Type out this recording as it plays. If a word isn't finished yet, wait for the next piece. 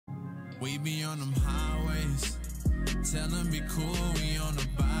We be on them highways. Tell them be cool, we on the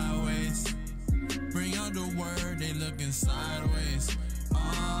byways. Bring out the word, they looking sideways.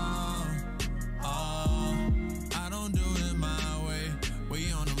 I don't do it my way.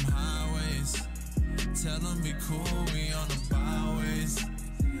 We on them highways. Tell them be cool, we on the byways.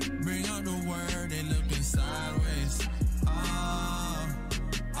 Bring out the word, they looking sideways.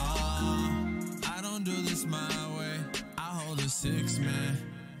 I don't do this my way. I hold a 6, man.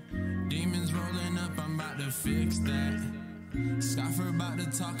 Demons rolling up, I'm about to fix that. Scoffer about to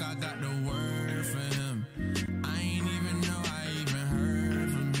talk, I got the word for him. I ain't even know I even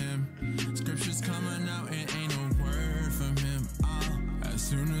heard from him. Scriptures coming out and ain't no word from him. As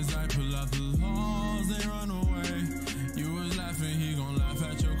soon as I pull out the laws, they run away. You was laughing, he gon' laugh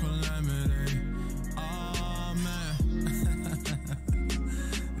at your calamity. Oh man.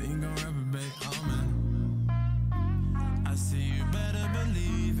 They ain't gon' reprobate, oh man. I see you better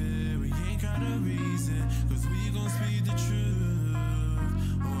believe it. We ain't got a reason, cause we gon' speak the truth.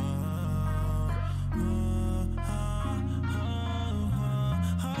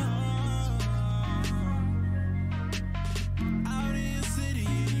 Out in your city,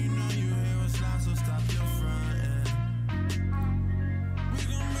 and you know you hear us loud, so stop your frontin'. We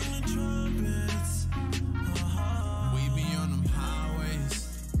gon' bring the trumpets. We be on them highways.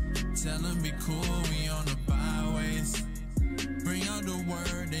 Tell them be cool, we on the byways. Bring out the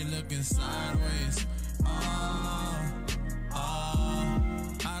word, they looking sideways.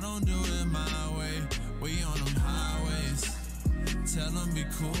 I don't do it my way. We on them highways. Tell them be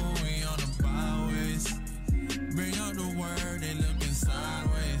cool, we on the byways. Bring out the word, they looking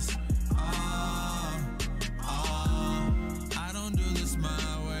sideways. I don't do this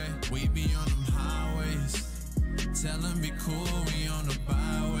my way. We be on them highways. Tell them be cool, we on the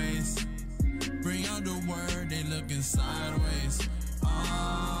byways. Bring out the word, they looking sideways.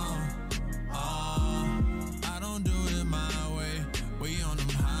 I don't do it my way. We on them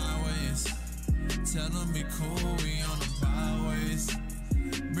highways. Tell them be cool, we on the byways.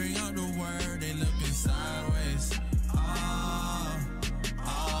 Bring out the word, they looking sideways. I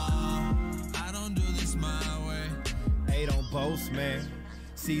don't do this my way. Hey, don't boast, man.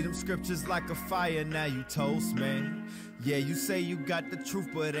 See them scriptures like a fire, now you toast, man. Yeah, you say you got the truth,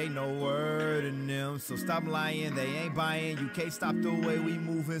 but ain't no word in them. So stop lying, they ain't buying. You can't stop the way we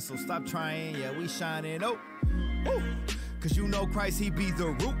moving, so stop trying. Yeah, we shining, oh, ooh. Cause you know Christ, he be the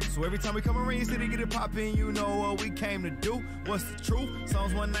root. So every time we come around your city, get it poppin', you know what we came to do. What's the truth?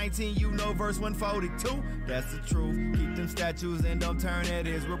 Psalms 119, you know verse 142. That's the truth. Keep them statues and don't turn at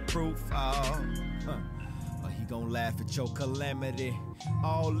his reproof. He gon' laugh at your calamity.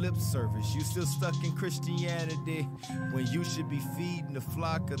 All lip service, you still stuck in Christianity, when you should be feeding the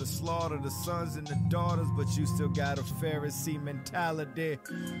flock of the slaughter, the sons and the daughters, but you still got a Pharisee mentality.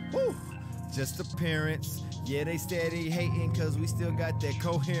 Woo! Just appearance. Yeah, they steady hating cause we still got that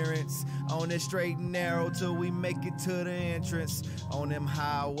coherence. On that straight and narrow till we make it to the entrance. On them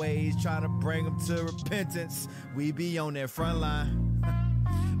highways trying to bring them to repentance. We be on that front line.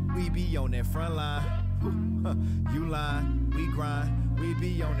 We be on that front line. You line, we grind. We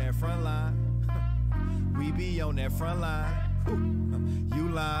be on that front line. We be on that front line. You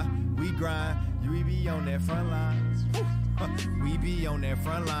line, we grind. We be on that front line. We be on that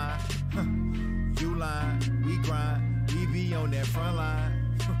front line. You line, we grind. We be on that front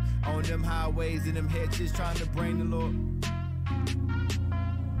line. On them highways and them hedges trying to bring the Lord.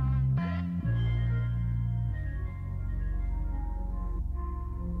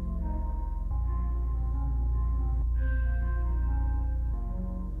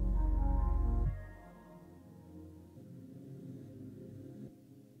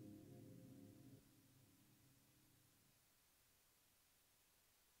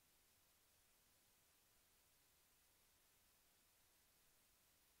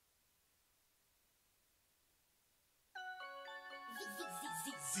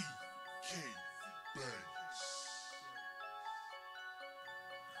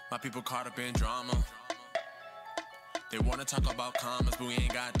 My people caught up in drama. They wanna talk about commas, but we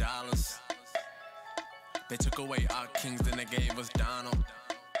ain't got dollars. They took away our kings, then they gave us Donald.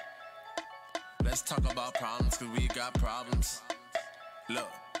 Let's talk about problems, cause we got problems. Look,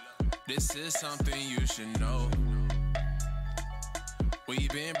 this is something you should know. We've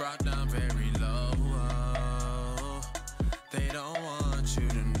been brought down very low. They don't want you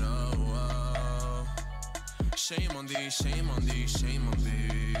to know. Shame on thee, shame on thee, shame on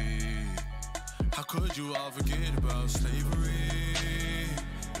thee. How could you all forget about slavery?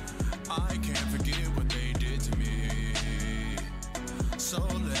 I can't forget what they did to me. So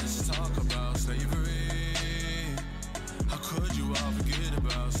let's talk about slavery. How could you all forget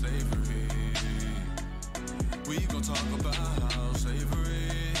about slavery? girl talk about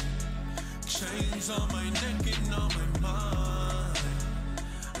slavery. Chains on my neck and on my mind.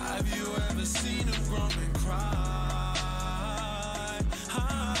 Have you ever seen a grown man cry?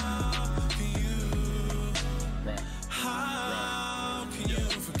 How can you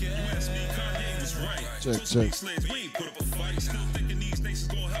forget? You asked me, Kanye was right. Check. Slaves, we ain't put up a fight. Still thinking these nations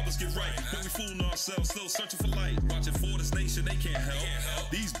gonna help us get right. But we fooling ourselves, still searching for light. Watching for this nation, they can't help.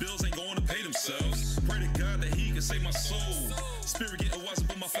 These bills ain't going to pay themselves. Pray to God that he can save my soul. Spirit getting wiser,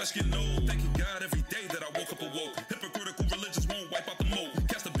 but my flesh getting old. Thanking God every day that I woke up awoke. Hypocritical religions won't wipe out the moat.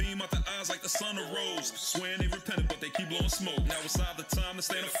 Cast a beam out the eyes like the sun arose. Swearing they repented, but they keep blowing smoke. Now it's not the time to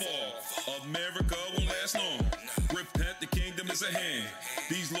stand or fall. America won't last long. Repent, the kingdom is at hand.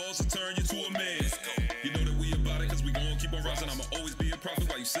 These laws will turn you to a man. You know that we about it, cause we gon' keep on rising. I'ma always be a prophet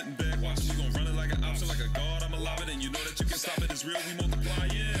while you sitting back watching. We gon' run it like an option, like a god, I'm alive it. And you know that you can stop it, it's real, we multiply,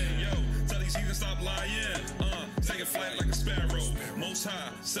 yeah. Yo, tell these heathens stop lying. Take it flat like a sparrow. Most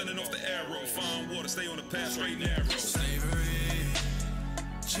high, sending off the arrow. Fine water, stay on the path, straight and narrow. Slavery,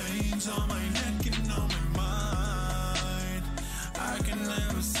 chains on my neck and on my mind. I can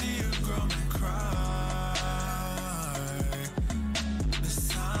never see a grown man cry. This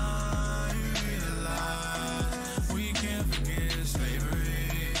time you realize we can't forget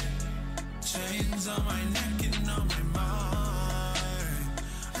slavery. Chains on my neck and on my mind.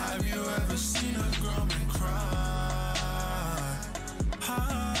 Have you ever seen a grown man cry?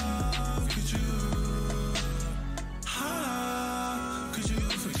 How could you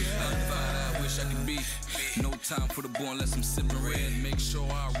forget? I wish I could be. No time for the boy unless I'm sipping red. Make sure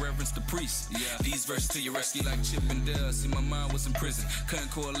I reverence the priest. Yeah, these verses to your rescue like Chip and Dale. See, my mind was in prison.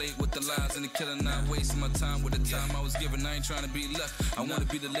 Couldn't correlate with the lies and the killing. Not wasting my time with the time I was given. I ain't trying to be left. I want to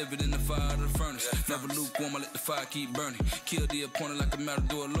be delivered in the fire of the furnace. Never lukewarm, I let the fire keep burning. Kill the opponent like a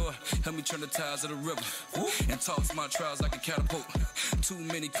matador, Lord. Help me turn the tides of the river. And toss my trials like a catapult. Too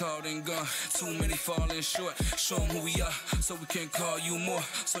many called and gone. Too many falling short. Show them who we are so we can call you more.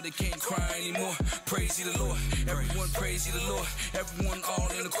 So they can't cry anymore. Praise you the Lord. Everyone praise you the Lord. Everyone all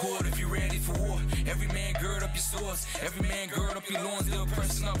in accord. If you're ready for war, every man gird up your swords. Every man gird up your loins. The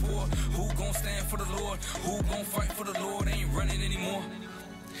oppression not poor. Who gon' stand for the Lord? Who gon' fight for the Lord? Ain't running anymore.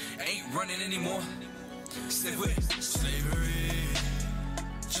 Ain't running anymore. Stay with it. Slavery,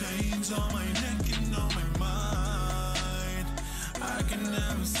 chains on my neck and on my mind. I can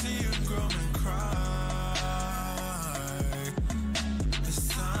never see a grown man cry. This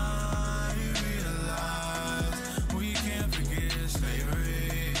time you realize we can't forget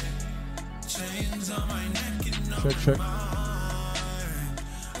slavery. Chains on my neck and on my mind.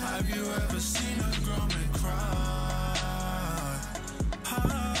 Have you ever seen a grown man cry? How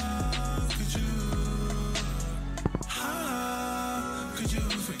could you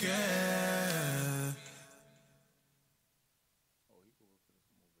forget?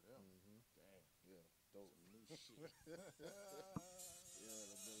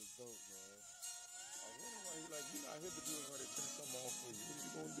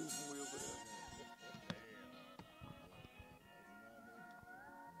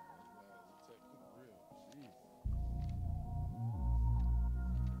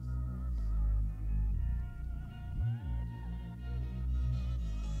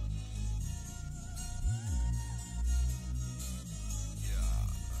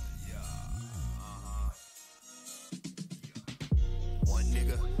 One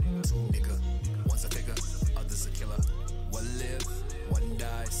nigga, two nigga, one's a figure, others a killer. One live, one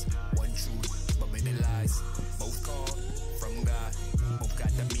dies, one truth, but many lies. Both called from God, both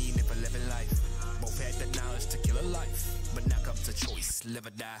got the meaning for living life. Both had the knowledge to kill a life, but now comes a choice, live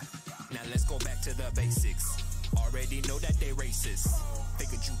or die. Now let's go back to the basics. Already know that they racist.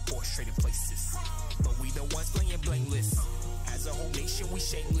 Figured you force trading places, but we the ones playing blameless. As a whole nation, we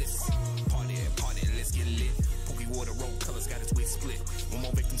shameless. Party, let's get lit. Pookie water, roll colors, got its wig split. One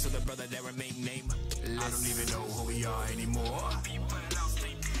more victim to the brother that remain nameless. I don't even know who we are anymore.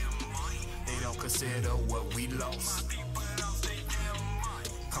 They don't consider what we lost.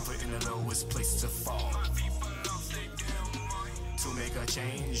 Comfort in the lowest place to fall. To make a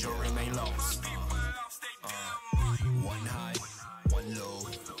change or remain lost. One high, one low,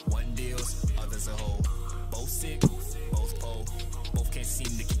 one deals, others a whole. Both sick, both poor, both can't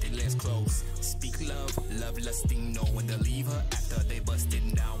seem to keep their legs closed. Speak love, love lusting, know when to leave her after they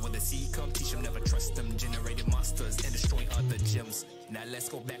busting down. When the sea come, teach them never trust them. Generating monsters and destroying other gems. Now let's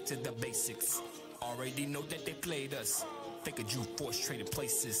go back to the basics. Already know that they played us. Figured you force traded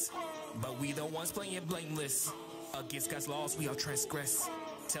places, but we the ones playing blameless. Against God's laws, we all transgress.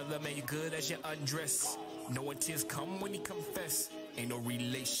 Tell them ain't good as you undress. Knowing tears come when he confess. Ain't no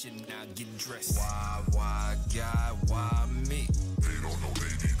relation, now get dressed. Why, God, why me? They don't know,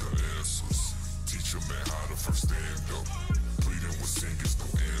 they need the answers. Teach a man how to first stand up. Pleading with sin gets no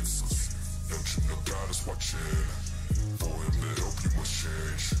answers. Don't you know God is watching? For him to help you must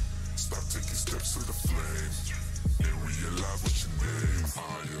change. Stop taking steps to the flame and realize what your name.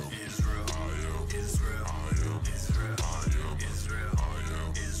 I am Israel. I am Israel. I am Israel. I am Israel. I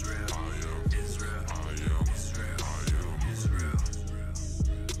am Israel. I am Israel. I am Israel. I am Israel.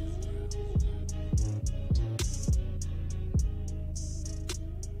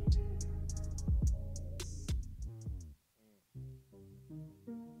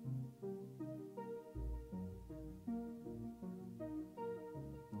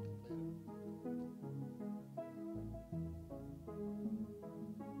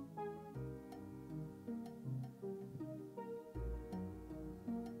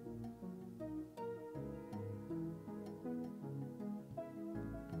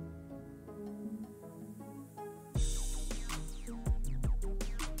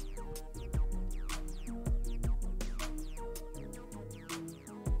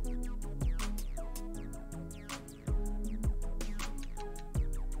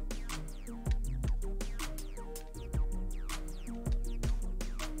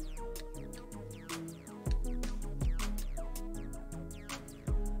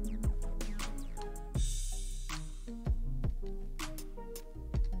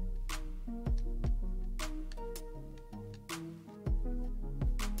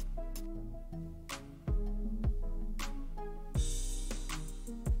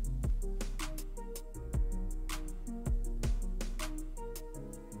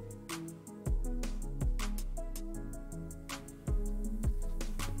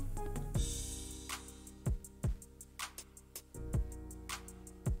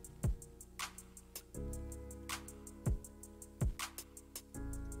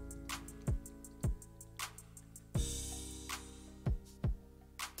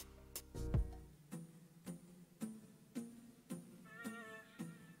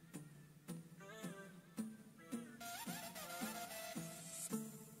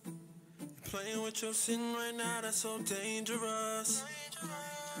 Playing with your sin right now, that's so dangerous.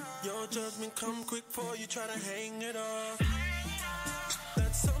 Your judgment come quick before you try to hang it up.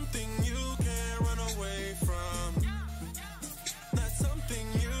 That's something you can't run away from. That's something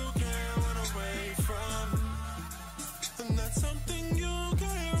you can't run away from. And that's something you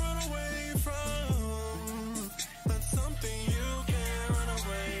can't run away from. That's something you can't run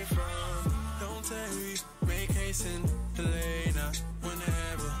away from. Don't tarry, make haste and delay now.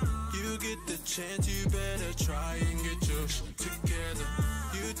 Whenever you get the chance, you better try and get your shit together.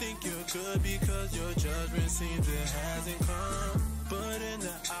 You think you're good because your judgment seems it hasn't come. But in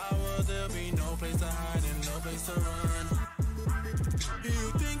the hour, there'll be no place to hide and no place to run.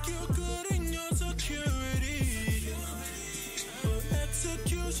 You think you're good in your security, but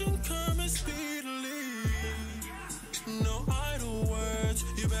execution coming speedily. No idle words,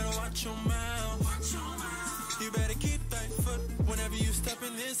 you better watch your mouth. You better keep that foot whenever you step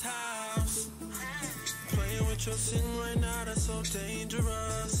in this house. Playing with your sin right now, that's so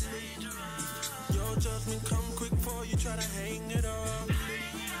dangerous. Your judgment come quick before you try to hang it up.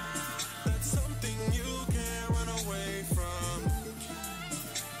 That's something you can't run away from.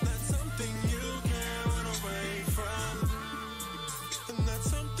 That's something you can't run away from. And that's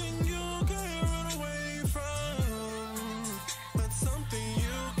something you can't run away from. That's something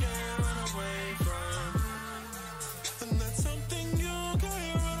you can't run away from. And that's something you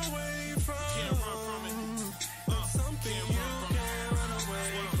can't run away from. Can't run from it. That's something you can't run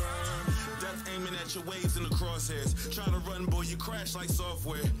away from. Death aiming at your waves in the crosshairs. Trying to run, boy, you crash like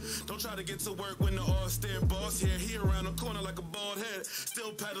software. Don't try to get to work when the all-stare boss here. He around the corner like a bald head.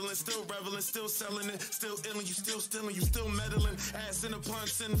 Still peddling, still reveling, still selling it. Still illing, you still stealing, you still meddling. Ass in upon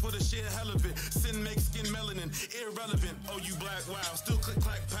sin for the sheer hell of it. Sin makes skin melanin, irrelevant. Oh, you black, wow. Still click,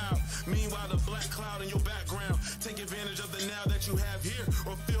 clack, pow. Meanwhile, the black cloud in your background. Take advantage of the now that you have here.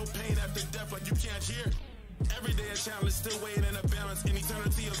 Or feel pain after death like you can't hear. Every day a challenge, still weighing in a balance. In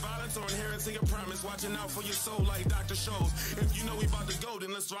eternity of violence or inheriting a promise. Watching out for your soul like Dr. Shows. If you know we about to go,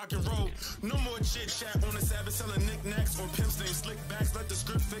 then let's rock and roll. No more chit chat on the Sabbath, selling knickknacks or pimps named slick backs. Let the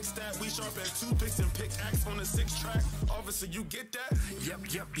script fix that. We sharp as toothpicks and pickaxe on the 6th track. Officer, you get that?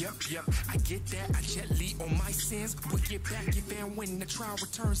 Yep. I get that. I gently on my sins will get back if and when the trial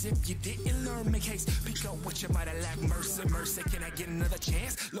returns. If you didn't learn, make haste. Pick up what you might have lacked. Mercy, can I get another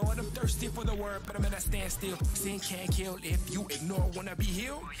chance? Lord, I'm thirsty for the word, but I'm at a standstill. Sin can't kill if you ignore, wanna be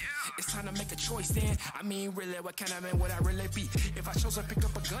healed. It's time to make a choice then. I mean, really, what kind of man would I really be? If I chose to pick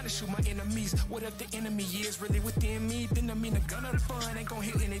up a gun and shoot my enemies, what if the enemy is really within me? Then I mean, the gun of the fun ain't gonna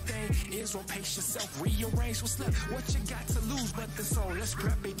hit anything. Israel, pace yourself, rearrange what's left. What you got to lose but the soul? Let's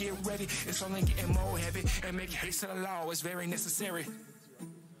prep it, get ready. It's only getting more heavy. And make haste to the law is very necessary.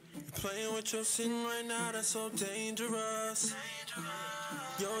 Playing with your sin right now, that's so dangerous.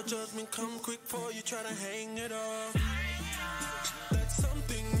 Your judgment come quick before you try to hang it up. That's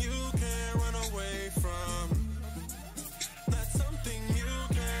something you can't run away from. That's something you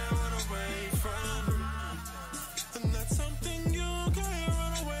can't run away from. And that's something you can't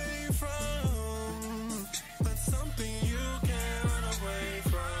run away from. That's something you can't run away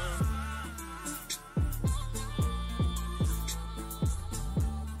from.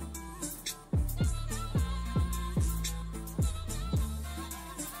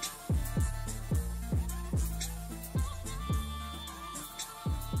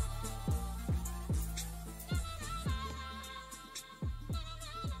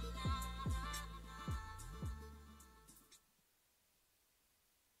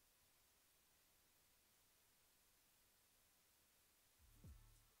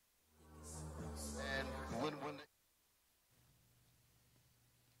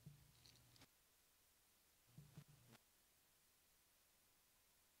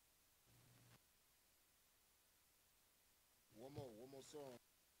 One more song.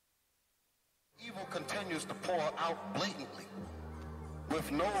 Evil continues to pour out blatantly,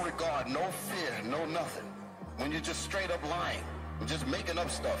 with no regard, no fear, no nothing. When you're just straight up lying, just making up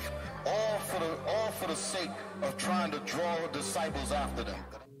stuff, all for the sake of trying to draw disciples after them.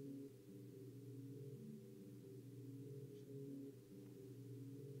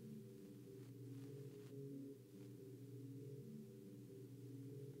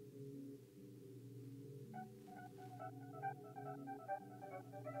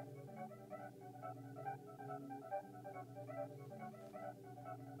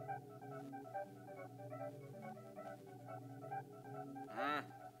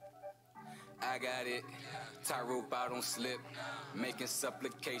 I got it. Tightrope out on slip, making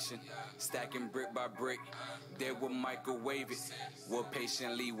supplication, stacking brick by brick. They will microwave it. We're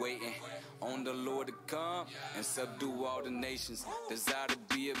patiently waiting on the Lord to come and subdue all the nations. Desire to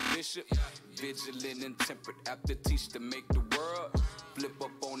be a bishop, vigilant and temperate, apt to teach to make the world flip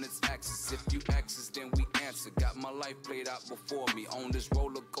up on its axis. If you ask us, then we answer. Got my life played out before me on this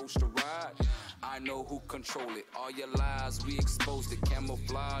roller coaster ride. I know who control it. All your lies, we exposed it.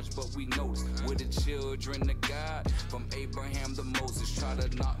 Camouflage, but we noticed. We're the children of God, from Abraham to Moses. Try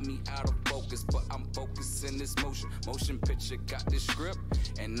to knock me out of focus, but I'm focusing this motion. Motion picture got this script,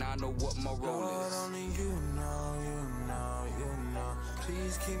 and I know what my role Lord, is. only you know, you know, you know.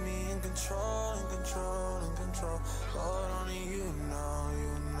 Please keep me in control, in control, in control. Lord, only you know,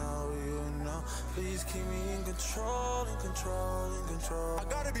 you know, you know. Please keep me in control, in control, in control. I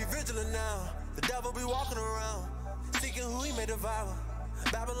gotta be vigilant now. The devil be walking around, seeking who he may devour.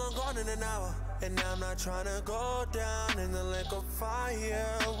 Babylon gone in an hour, and now I'm not trying to go down in the lake of fire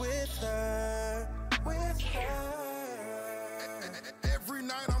with her, with her. Every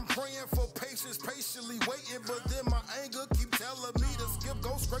night I'm praying for patience, patiently waiting, but then my anger keep telling me to skip,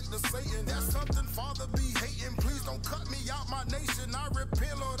 go straight to Satan. That's something Father be hating. Please don't cut me out my nation. I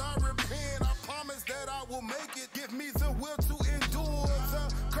repent, Lord, I repent. I promise that I will make it. Give me the will to endure,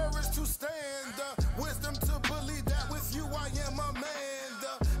 the courage to stand, the wisdom to believe that with you I am a man,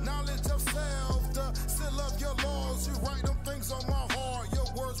 the knowledge of self, the seal of your laws. You write them things on my heart. Your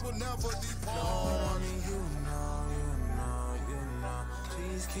words will never depart. Lord, only you know, you know, you know.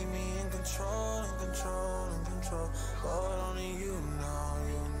 Please keep me in control, in control, in control. Lord, only you know,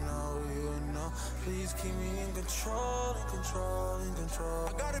 you know, you know. Please keep me in control, in control, in control.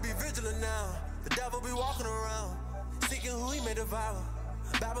 I gotta be vigilant now. The devil be walking around, seeking who he may devour.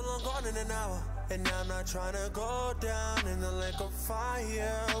 Babylon gone in an hour, and now I'm not trying to go down in the lake of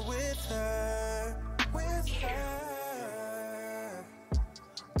fire with her, with her.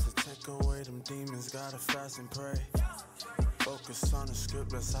 To take away them demons, gotta fast and pray. Focus on the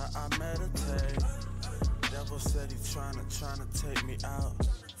script, that's how I meditate. Devil said he tryna take me out,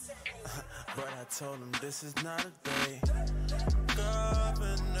 but I told him this is not a day.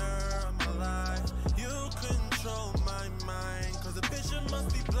 Governor of my life, you control my mind, cause the bishop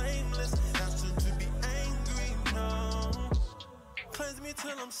must be blameless, asking to be angry, no. Cleanse me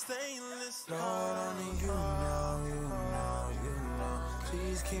till I'm stainless. Lord, only you know, you know, you know.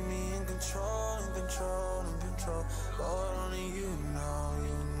 Please keep me in control, in control, in control. Lord, only you know,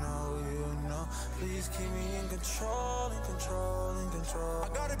 you know, you know. Please keep me in control, in control, in control. I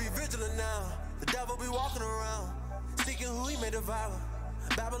gotta be vigilant now. The devil be walking around, seeking who he may devour.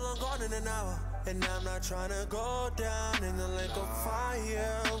 Babylon gone in an hour. And I'm not trying to go down in the lake of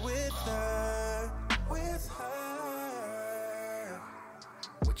fire with her. With her.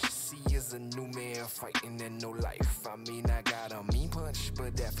 What you see is a new man fighting and no life. I mean, I got a mean punch,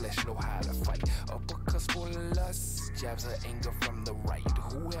 but that flesh know how to fight. Uppercuts full of lust, jabs of anger from the right.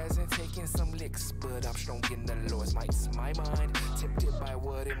 Who hasn't taken some licks, but I'm strong in the Lord's might. My mind, tempted by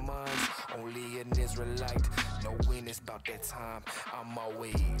what it minds. Only an Israelite, knowing it's about that time. I'm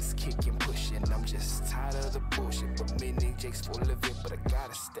always kicking, pushing. I'm just tired of the bullshit. But many Jake's full of it, but I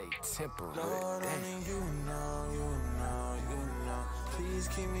gotta stay temperate. Lord, only you know, you know, you know. Please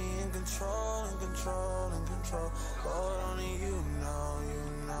keep me in control, in control, in control. Lord, only you know,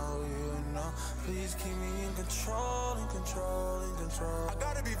 you know, you know. Please keep me in control, in control, in control. I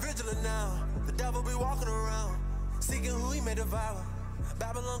gotta be vigilant now. The devil be walking around, seeking who he may devour.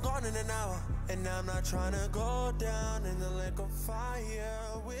 Babylon gone in an hour, and I'm not trying to go down in the lake of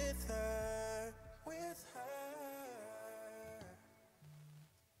fire with her, with her.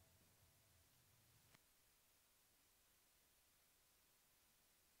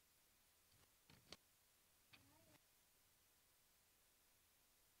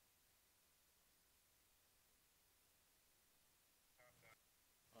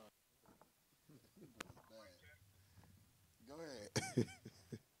 Go ahead.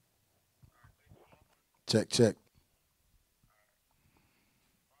 Check, check.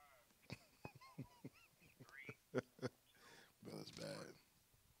 Brother's bad.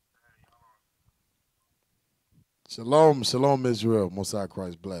 Shalom, shalom, Israel. Most High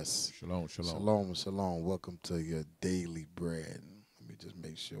Christ bless. Shalom, shalom. Shalom, shalom. Welcome to your daily bread. Let me just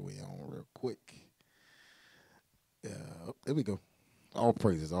make sure we on real quick. Yeah, there we go. All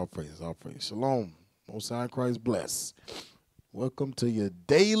praises, all praises, all praises. Shalom. Most High Christ bless. Welcome to your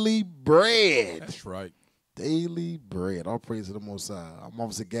daily bread. That's right. Daily bread. All praise to the Most High. I'm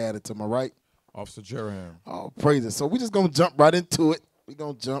Officer Gad, and to my right, Officer Jeraham. all praises. So we're just going to jump right into it. We're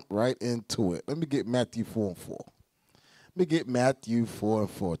going to jump right into it. Let me get Matthew 4:4. Let me get Matthew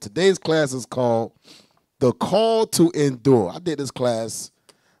 4:4. Today's class is called The Call to Endure. I did this class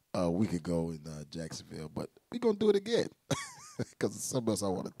a week ago in Jacksonville, but we're going to do it again because it's something else I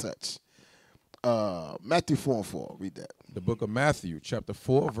want to touch. Matthew 4:4. Read that. The book of Matthew, chapter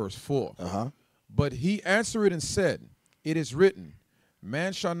 4, verse 4. Uh-huh. But he answered and said, it is written,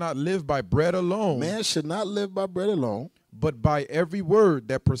 man shall not live by bread alone. Man should not live by bread alone, but by every word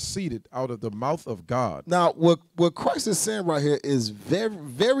that proceeded out of the mouth of God. Now, what Christ is saying right here is very,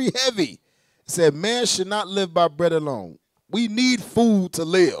 very heavy. He said, man should not live by bread alone. We need food to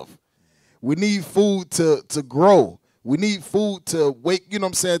live. We need food to grow. We need food to wake, you know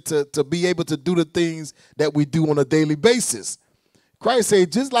what I'm saying, to be able to do the things that we do on a daily basis. Christ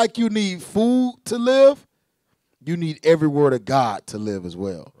said, just like you need food to live, you need every word of God to live as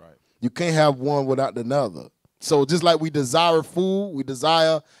well. Right. You can't have one without another. So just like we desire food, we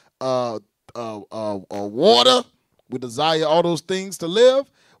desire water, we desire all those things to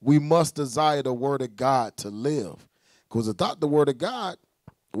live, we must desire the word of God to live. Because without the word of God,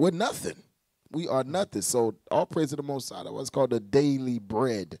 we're nothing. We are nothing. So all praise to the Most High. That's what's called the daily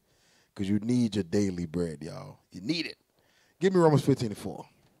bread. Because you need your daily bread, y'all. You need it. Give me Romans 15:4.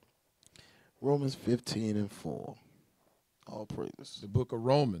 Romans 15:4. All praises. The book of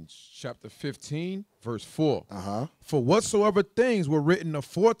Romans, chapter 15, verse 4. Uh-huh. For whatsoever things were written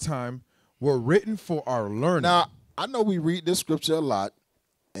aforetime were written for our learning. Now, I know we read this scripture a lot,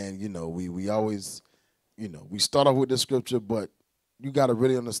 and, you know, we always, you know, we start off with this scripture, but you got to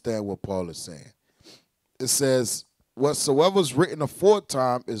really understand what Paul is saying. It says, whatsoever is written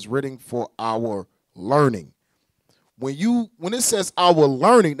aforetime is written for our learning. When it says our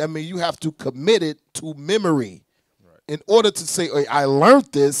learning, that means you have to commit it to memory. Right. In order to say, hey, I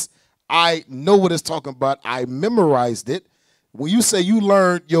learned this, I know what it's talking about, I memorized it. When you say you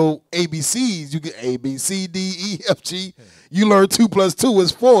learned your ABCs, you get A, B, C, D, E, F, G. You learn 2 + 2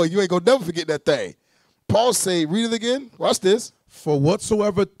 is 4. You ain't going to never forget that thing. Paul say, read it again. Watch this. For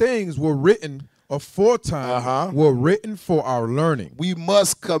whatsoever things were written aforetime were written for our learning. We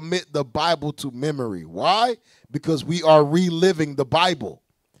must commit the Bible to memory. Why? Because we are reliving the Bible.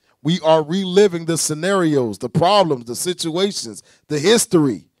 We are reliving the scenarios, the problems, the situations, the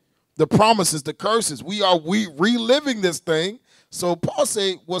history, the promises, the curses. We reliving this thing. So Paul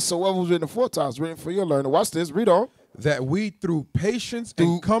say, whatsoever was written aforetime is written for your learning. Watch this. Read on. That we through patience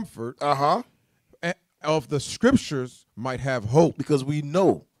and comfort of the scriptures might have hope. Because we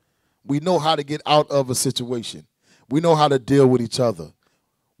know how to get out of a situation. We know how to deal with each other.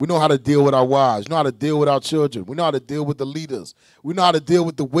 We know how to deal with our wives. We know how to deal with our children. We know how to deal with the leaders. We know how to deal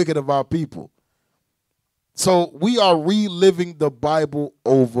with the wicked of our people. So we are reliving the Bible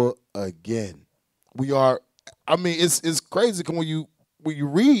over again. We are, I mean, it's crazy when you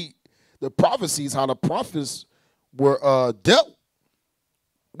read the prophecies, how the prophets were dealt.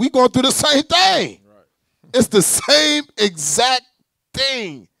 We going through the same thing. Right. It's the same exact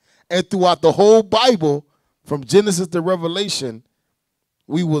thing. And throughout the whole Bible, from Genesis to Revelation,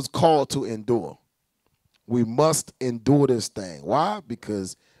 we was called to endure. We must endure this thing. Why?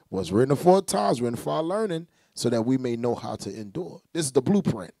 Because what's written for times, written for our learning, so that we may know how to endure. This is the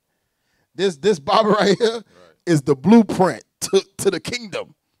blueprint. This Bible right here is the blueprint to the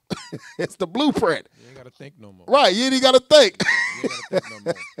kingdom. It's the blueprint. You ain't got to think no more. Right, you ain't got to think. You ain't got to think no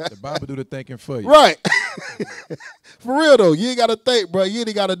more. The Bible do the thinking for you. Right. For real, though, you ain't got to think, bro. You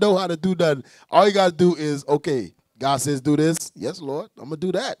ain't got to know how to do nothing. All you got to do is, okay, God says do this. Yes, Lord, I'm going to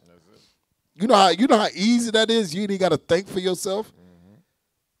do that. You know how easy that is? You ain't got to think for yourself.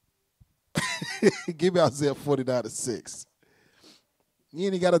 Give me Isaiah 49:6. You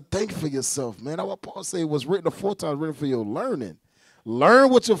ain't got to think for yourself, man. That's what Paul said was written aforetime, written for your learning. Learn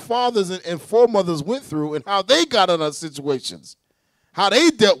what your fathers and foremothers went through and how they got in other situations, how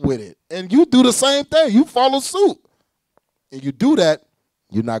they dealt with it. And you do the same thing. You follow suit. And you do that,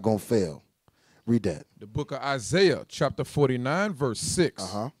 you're not going to fail. Read that. The book of Isaiah, chapter 49, verse 6.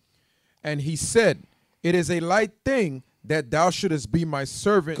 And he said, it is a light thing that thou shouldest be my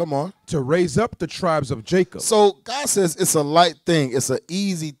servant. Come on. To raise up the tribes of Jacob. So God says it's a light thing. It's an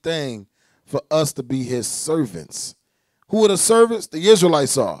easy thing for us to be his servants. Who are the servants? The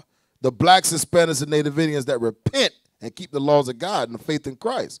Israelites are. The blacks, Hispanics, and Native Indians that repent and keep the laws of God and the faith in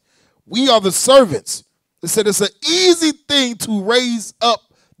Christ. We are the servants. It said it's an easy thing to raise up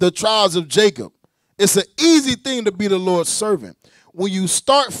the tribes of Jacob. It's an easy thing to be the Lord's servant. When you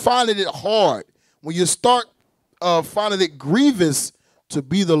start finding it hard, when you start finding it grievous to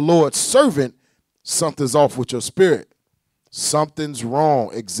be the Lord's servant, something's off with your spirit. Something's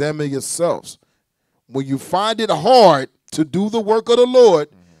wrong. Examine yourselves. When you find it hard to do the work of the Lord,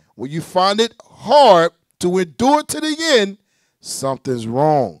 when you find it hard to endure to the end, something's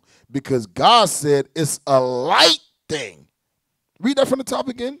wrong. Because God said it's a light thing. Read that from the top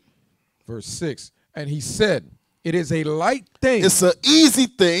again. Verse 6. And he said, it is a light thing. It's an easy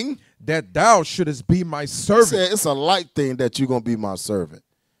thing. That thou shouldest be my servant. He said, it's a light thing that you're going to be my servant.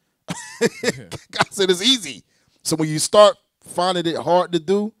 God said it's easy. So when you start finding it hard to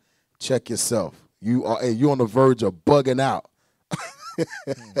do, check yourself. You're on the verge of bugging out.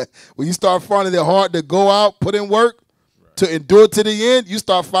 When you start finding it hard to go out, put in work, to endure to the end, you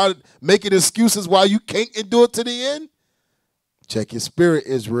start making excuses why you can't endure to the end. Check your spirit,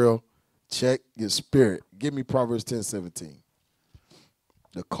 Israel. Check your spirit. Give me Proverbs 10:17.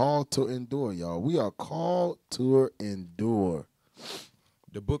 The call to endure, y'all. We are called to endure.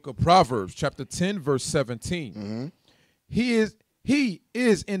 The book of Proverbs, chapter 10, verse 17. He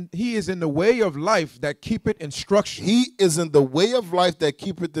is in the way of life that keepeth instruction. He is in the way of life that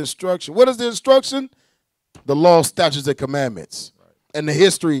keepeth instruction. What is the instruction? The law, statutes, and commandments, and the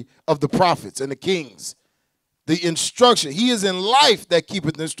history of the prophets and the kings. The instruction. He is in life that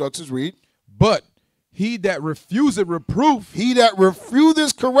keepeth instructions. Read. But he that refuseth reproof, he that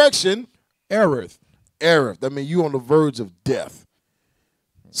refuseth correction, erreth. That means you on the verge of death.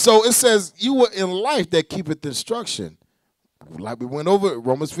 So it says you were in life that keepeth instruction. Like we went over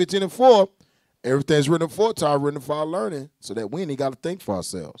Romans 15:4, everything's written for time, written for our learning, so that we ain't got to think for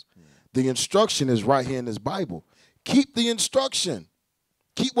ourselves. The instruction is right here in this Bible. Keep the instruction.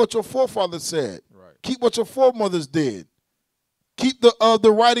 Keep what your forefathers said. Right. Keep what your foremothers did. Keep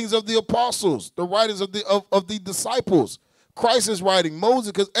the writings of the apostles, the writings of the disciples. Christ is writing,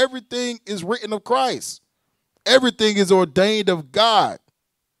 Moses, because everything is written of Christ. Everything is ordained of God.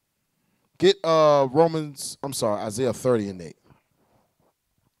 Get Isaiah 30:8.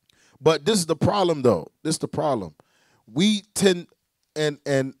 But this is the problem, though. This is the problem. We tend, and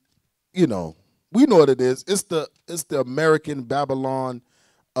you know, we know what it is. It's the American Babylon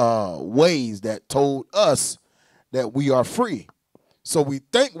ways that told us that we are free. So we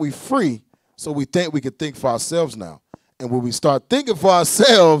think we're free, so we think we can think for ourselves now. And when we start thinking for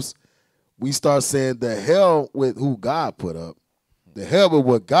ourselves, we start saying the hell with who God put up, the hell with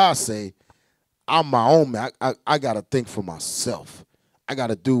what God say. I'm my own man. I got to think for myself. I got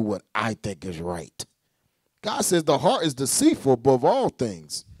to do what I think is right. God says the heart is deceitful above all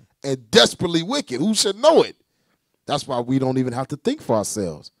things and desperately wicked. Who should know it? That's why we don't even have to think for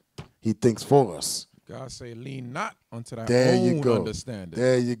ourselves. He thinks for us. God say, lean not unto thy there own you go. understanding.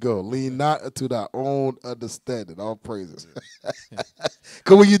 There you go. Lean not unto thy own understanding. All praises.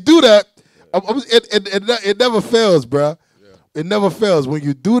 Because when you do that, it never fails, bruh. Yeah. It never fails. When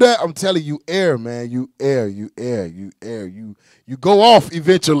you do that, I'm telling you, air, man. You air. You go off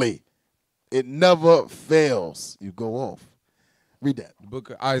eventually. It never fails. You go off. Read that. The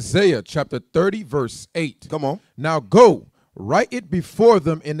book of Isaiah, chapter 30, verse 8. Come on. Now go, write it before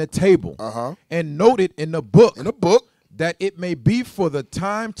them in the table, and note it in the book. In the book. That it may be for the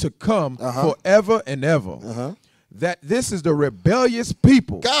time to come forever and ever. That this is the rebellious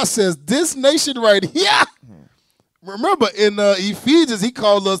people. God says this nation right here. Remember in Ephesians, he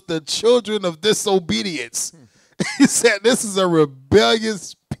called us the children of disobedience. He said this is a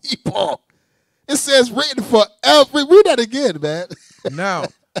rebellious people. It says written forever. Read that again, man. Now,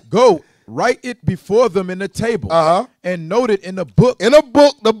 go, write it before them in the table, and note it in the book. In a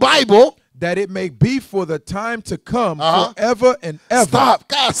book, the Bible. That it may be for the time to come forever and ever. Stop.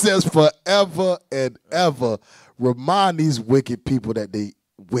 God says forever and ever. Remind these wicked people that they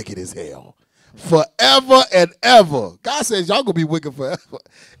wicked as hell. Forever and ever. God says y'all going to be wicked forever.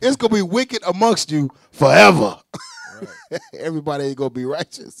 It's going to be wicked amongst you forever. Right. Everybody ain't going to be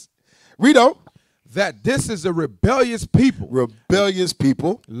righteous. Read on. That this is a rebellious people. Rebellious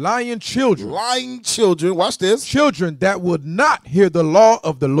people. Lying children. Lying children. Watch this. Children that would not hear the law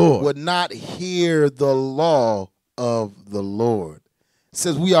of the Lord. Would not hear the law of the Lord. It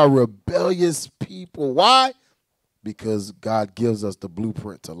says we are rebellious people. Why? Because God gives us the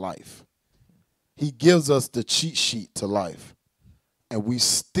blueprint to life. He gives us the cheat sheet to life. And we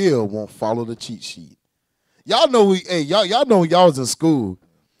still won't follow the cheat sheet. Y'all know y'all know when y'all was in school.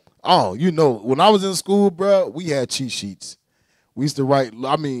 Oh, you know, when I was in school, bro, we had cheat sheets. We used to write.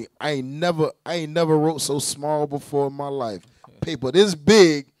 I mean, I ain't never wrote so small before in my life. Paper this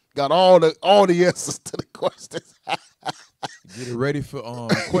big, got all the answers to the questions. Get it ready for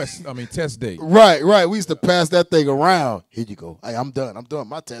test day. Right. We used to pass that thing around. Here you go. Hey, I'm done. I'm doing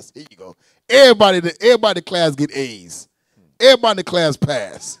my test. Here you go. Everybody in the class get A's. Everybody in the class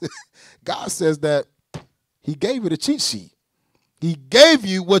pass. God says that he gave you the cheat sheet. He gave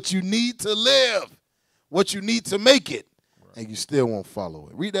you what you need to live, what you need to make it, and you still won't follow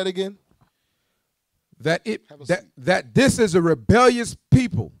it. Read that again. That this is a rebellious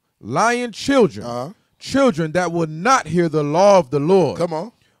people, lying children, children that will not hear the law of the Lord. Come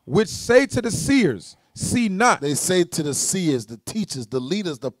on. Which say to the seers, see not. They say to the seers, the teachers, the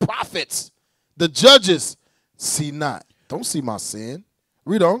leaders, the prophets, the judges, see not. Don't see my sin.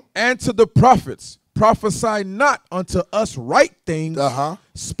 Read on. And to the prophets, prophesy not unto us right things.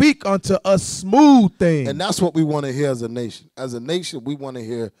 Speak unto us smooth things. And that's what we want to hear as a nation. As a nation, we want to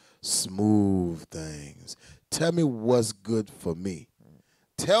hear smooth things. Tell me what's good for me.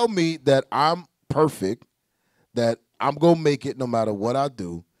 Tell me that I'm perfect, that I'm going to make it no matter what I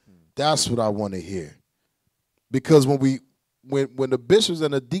do. That's what I want to hear. Because when the bishops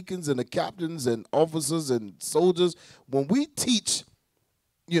and the deacons and the captains and officers and soldiers, when we teach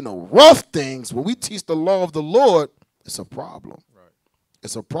rough things, when we teach the law of the Lord, it's a problem. Right.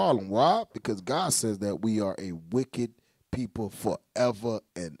 It's a problem. Why? Because God says that we are a wicked people forever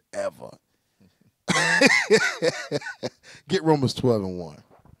and ever. Get Romans 12:1.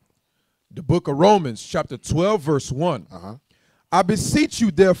 The book of Romans, chapter 12, verse 1. I beseech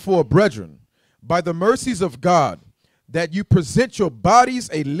you, therefore, brethren, by the mercies of God, that you present your bodies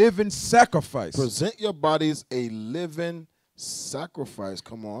a living sacrifice. Present your bodies a living sacrifice,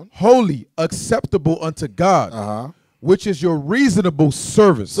 come on. Holy, acceptable unto God, which is your reasonable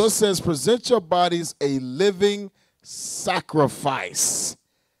service. So it says, present your bodies a living sacrifice.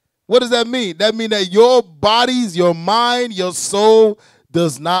 What does that mean? That means that your bodies, your mind, your soul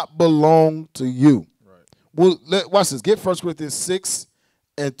does not belong to you. Right. Well, watch this. Get 1 Corinthians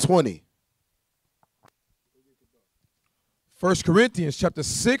 6:20. 1 Corinthians chapter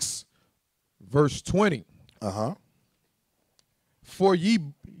 6, verse 20. For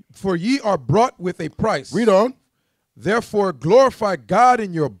ye are brought with a price. Read on. Therefore glorify God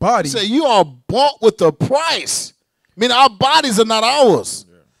in your body. Say you are bought with a price. I mean, our bodies are not ours.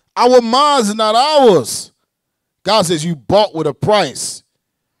 Yeah. Our minds are not ours. God says you bought with a price.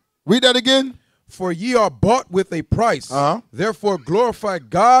 Read that again. For ye are bought with a price. Therefore glorify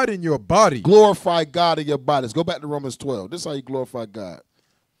God in your body. Glorify God in your bodies. Go back to Romans 12. This is how you glorify God.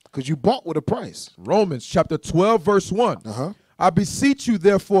 Because you bought with a price. Romans chapter 12, verse 1. I beseech you,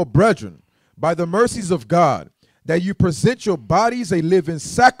 therefore, brethren, by the mercies of God, that you present your bodies a living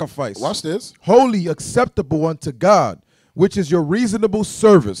sacrifice. Watch this. Holy, acceptable unto God, which is your reasonable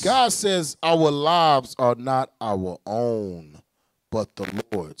service. God says our lives are not our own, but the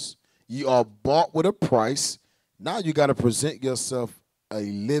Lord's. You are bought with a price. Now you got to present yourself a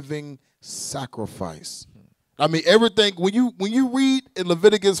living sacrifice. I mean, everything, when you read in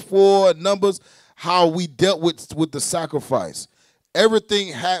Leviticus 4, Numbers, how we dealt with the sacrifice. everything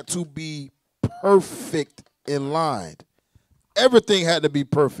had to be perfect in line. Everything had to be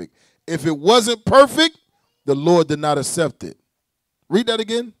perfect. If it wasn't perfect, the Lord did not accept it. Read that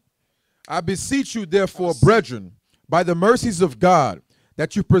again. I beseech you, therefore, brethren, by the mercies of God,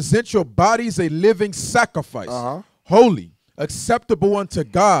 that you present your bodies a living sacrifice, holy, acceptable unto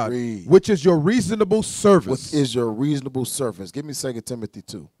God, which is your reasonable service. What is your reasonable service? Give me 2 Timothy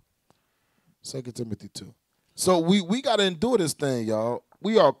 2. 2 Timothy 2. So we got to endure this thing, y'all.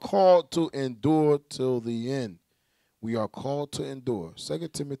 We are called to endure till the end. We are called to endure. 2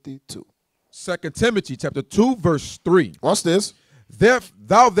 Timothy 2. 2 Timothy chapter 2, verse 3. Watch this.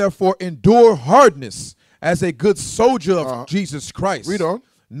 Thou therefore endure hardness as a good soldier of Jesus Christ. Read on.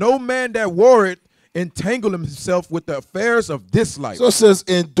 No man that warreth entangle himself with the affairs of this life. So it says,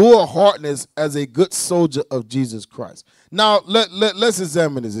 endure hardness as a good soldier of Jesus Christ. Now, let's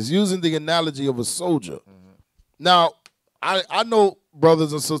examine this. It's using the analogy of a soldier. Now, I know,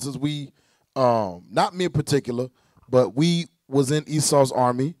 brothers and sisters, we, not me in particular, but we was in Esau's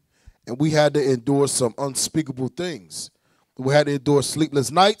army, and we had to endure some unspeakable things. We had to endure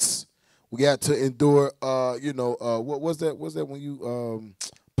sleepless nights. We had to endure, what was that? Was that when you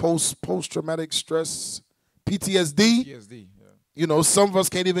post-traumatic stress, PTSD? PTSD, yeah. You know, some of us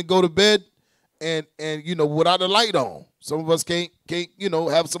can't even go to bed and without the light on. Some of us can't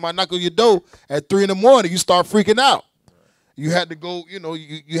have somebody knock on your door at 3 in the morning. You start freaking out. Right. You had to go,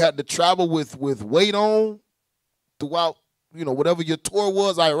 you had to travel with weight on throughout, whatever your tour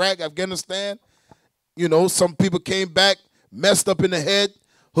was, Iraq, Afghanistan. Some people came back messed up in the head,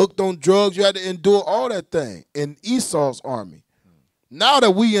 hooked on drugs. You had to endure all that thing in Esau's army. Now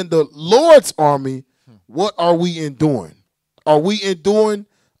that we in the Lord's army, what are we enduring? Are we enduring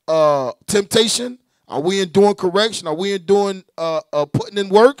temptation? Are we enduring correction? Are we enduring putting in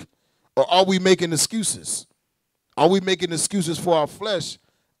work? Or are we making excuses? Are we making excuses for our flesh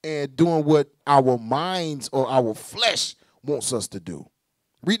and doing what our minds or our flesh wants us to do?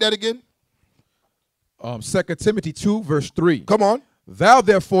 Read that again. 2 Timothy 2, verse 3. Come on. Thou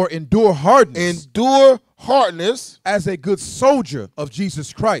therefore endure hardness. Endure hardness. As a good soldier of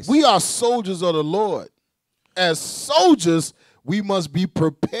Jesus Christ. We are soldiers of the Lord. As soldiers, we must be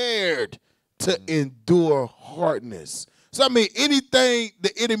prepared to endure hardness. So, I mean, anything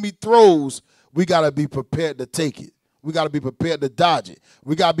the enemy throws, we got to be prepared to take it. We got to be prepared to dodge it.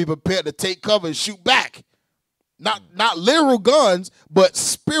 We got to be prepared to take cover and shoot back. Not literal guns, but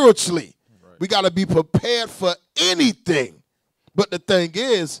spiritually. Right. We got to be prepared for anything. But the thing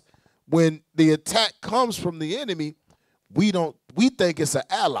is, when the attack comes from the enemy, we think it's an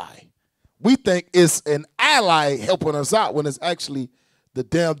ally. We think it's an ally helping us out when it's actually the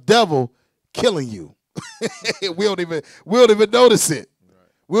damn devil killing you. we don't even notice it. Right.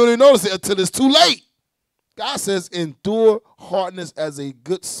 We don't even notice it until it's too late. God says, endure hardness as a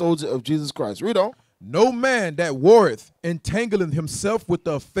good soldier of Jesus Christ. Read on. No man that warreth entangleth himself with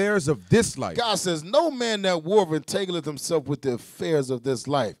the affairs of this life. God says, no man that warreth entangleth himself with the affairs of this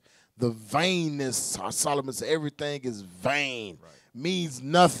life. The vainness, Solomon said, everything is vain. Right. Means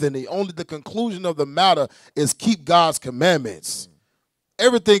nothing. The conclusion of the matter is keep God's commandments.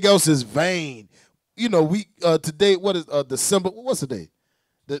 Everything else is vain. We today, what is December? What's the day?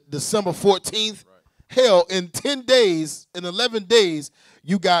 December 14th. Right. Hell, in 10 days, in 11 days,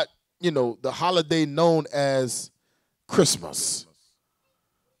 you got the holiday known as Christmas.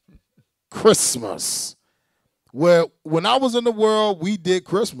 Christmas. Where when I was in the world, we did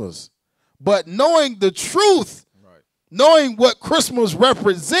Christmas. But knowing the truth, right, knowing what Christmas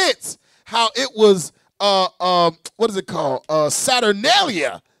represents, how it was, what is it called?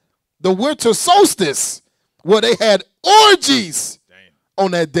 Saturnalia, the winter solstice, where they had orgies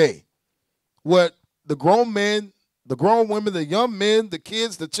on that day. Where the grown men, the grown women, the young men, the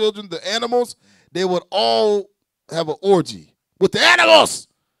kids, the children, the animals, they would all have an orgy with the animals,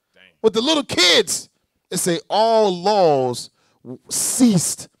 with the little kids. They say all laws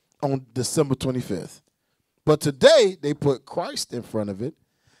ceased on December 25th. But today, they put Christ in front of it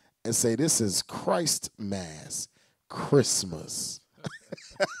and say this is Christ Mass, Christmas.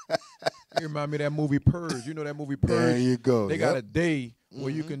 You remind me of that movie Purge. You know that movie Purge? There you go. They got a day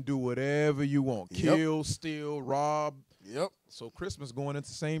where you can do whatever you want. Kill, steal, rob. Yep. So Christmas going into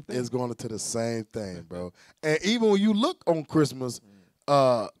the same thing? It's going into the same thing, bro. And even when you look on Christmas,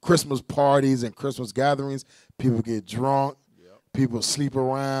 Christmas parties and Christmas gatherings, people get drunk, people sleep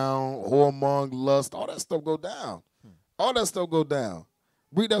around, whoremonger, lust, all that stuff go down. All that stuff go down.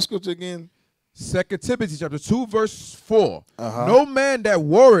 Read that scripture again. 2 Timothy chapter 2, verse 4. No man that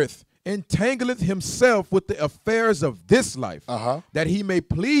warreth entangleth himself with the affairs of this life, that he may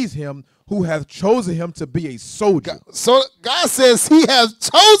please him who hath chosen him to be a soldier. So God says he has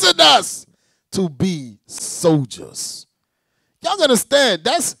chosen us to be soldiers. Y'all understand?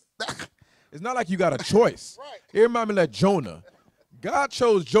 It's not like you got a choice. It reminds me like Jonah. God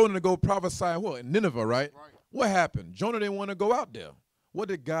chose Jonah to go prophesy in Nineveh, right? What happened? Jonah didn't want to go out there. What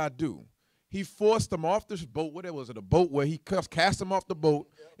did God do? He forced him off this boat. What was it? A boat where he cast him off the boat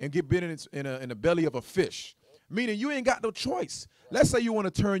and get bit in the belly of a fish. Meaning you ain't got no choice. Let's say you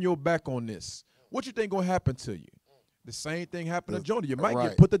want to turn your back on this. What you think gonna happen to you? The same thing happened to Jonah. You might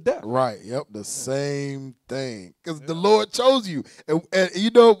get put to death. Right. Yep. The same thing. Because the Lord chose you. And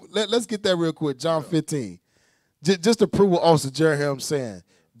you know, let's get that real quick. John 15. Just to prove what Officer Gad saying.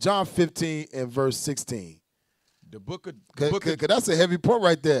 John 15 and verse 16. The book of that's a heavy point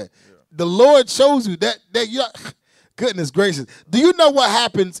right there. Yeah. The Lord chose you. That you. Goodness gracious. Do you know what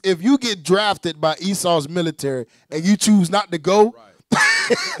happens if you get drafted by Esau's military and you choose not to go? Right.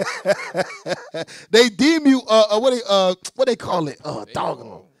 They deem you what they call it?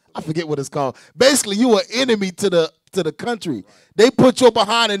 Dog. I forget what it's called. Basically, you are enemy to the country. Right. They put your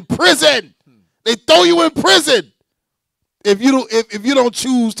behind in prison. They throw you in prison if you don't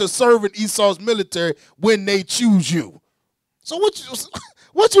choose to serve in Esau's military when they choose you. So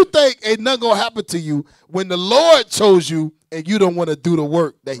what you think ain't nothing gonna happen to you when the Lord chose you and you don't want to do the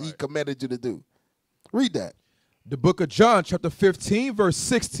work that he commanded you to do? Read that. The book of John, chapter 15, verse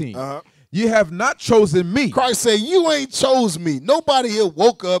 16. You have not chosen me. Christ said, you ain't chose me. Nobody here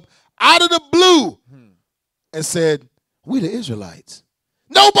woke up out of the blue and said, we the Israelites.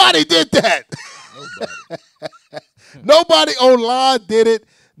 Nobody did that. Nobody. Nobody online did it.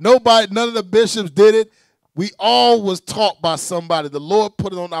 None of the bishops did it. We all was taught by somebody. The Lord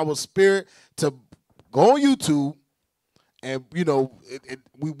put it on our spirit to go on YouTube, and you know,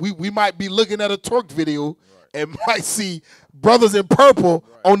 we might be looking at a twerk video and might see brothers in purple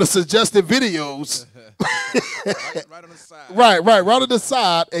on the suggested videos. right on the side. Right on the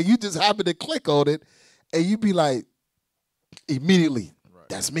side, and you just happen to click on it, and you be like, immediately,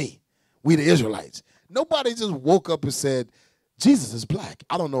 that's me. We the Israelites. Nobody just woke up and said, Jesus is black.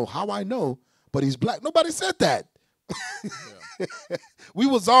 I don't know how I know, but he's black. Nobody said that. We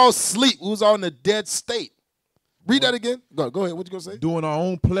was all asleep. We was all in a dead state. Read that again. Go ahead. What you gonna say? Doing our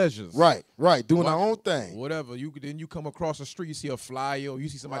own pleasures. Right. Doing our own thing. Whatever. Then you come across the street, you see a flyer, or you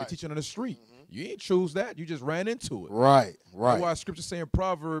see somebody teaching on the street. You ain't choose that. You just ran into it. Right. That's why Scripture saying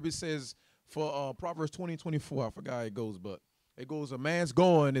Proverbs, it says for Proverbs 20:24. I forgot how it goes, but it goes, a man's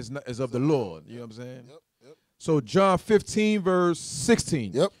going is of the Lord. You know what I'm saying? Yep. So John 15, verse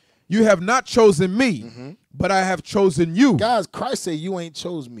 16. Yep. You have not chosen me, but I have chosen you. Guys, Christ said you ain't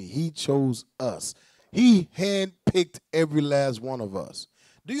chose me. He chose us. He handpicked every last one of us.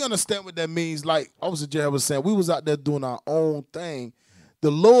 Do you understand what that means? Like Officer Gad was saying, we was out there doing our own thing.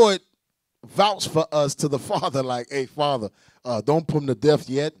 The Lord vouched for us to the Father, like, hey, Father, don't put him to death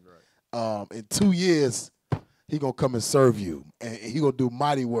yet. In 2 years, he going to come and serve you, and he going to do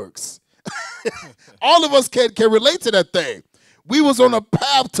mighty works. All of us can relate to that thing. We was on a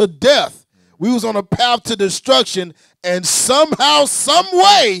path to death. We was on a path to destruction, and somehow, some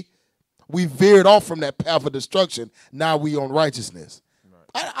way, we veered off from that path of destruction. Now we on righteousness.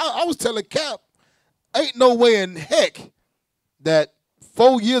 I was telling Cap, ain't no way in heck that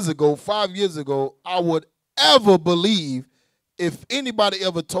 4 years ago, 5 years ago, I would ever believe if anybody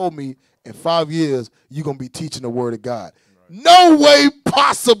ever told me in 5 years you're going to be teaching the word of God. No way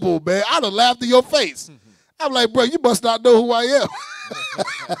possible, man. I'd have laughed in your face. I'm like, bro, you must not know who I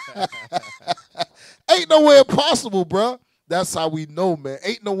am. Ain't no way possible, bro. That's how we know, man.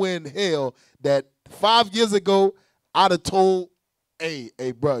 Ain't nowhere in hell that 5 years ago I'd have told, hey,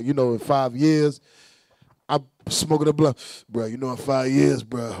 bro, you know, in 5 years, I'm smoking a blunt. Bro, you know, in 5 years,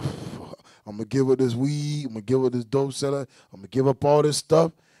 bro, I'm going to give up this weed. I'm going to give up this dope seller. I'm going to give up all this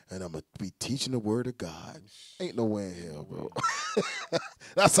stuff, and I'm going to be teaching the word of God. Ain't nowhere in hell, bro.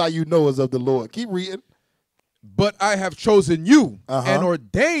 That's how you know it's of the Lord. Keep reading. But I have chosen you and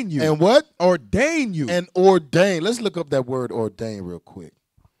ordained you. And what? Ordain you. And ordain. Let's look up that word ordain real quick.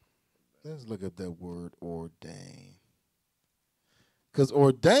 Let's look up that word ordain. Because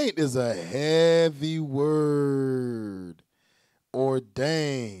ordain is a heavy word.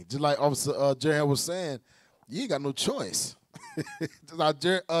 Ordain. Just like Officer Gad was saying, you ain't got no choice. Just like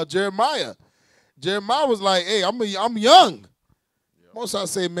Jeremiah. Jeremiah was like, hey, I'm young. Most I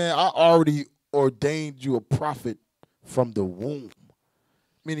say, man, I already ordained you a prophet from the womb.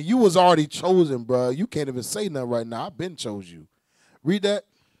 Meaning you was already chosen, bro. You can't even say nothing right now. I've been chose you. Read that.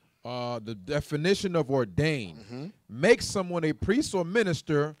 The definition of ordained. Make someone a priest or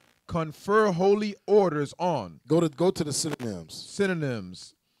minister confer holy orders on. Go to the synonyms.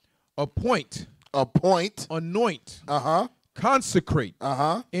 Synonyms: appoint, anoint, consecrate,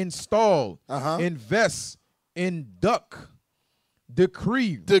 install, invest, induct,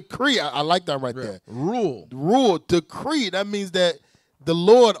 decree. I like that right there. Rule, decree. That means that the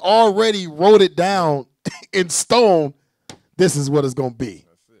Lord already wrote it down in stone. This is what it's gonna be.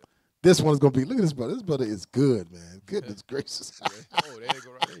 This one's gonna be. Look at this brother. This brother is good, man. Goodness gracious. Oh, there you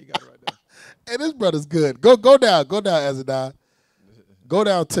go. Right there. You got it right there. Hey, this brother's good. Go down, Azadai. Go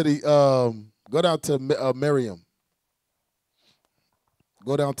down to the Miriam.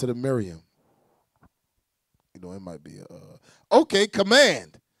 Go down to the Miriam. You know, it might be okay.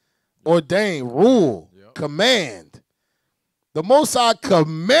 Command, ordain, rule, command. The Most High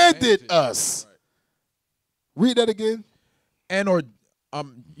commanded us. Right. Read that again.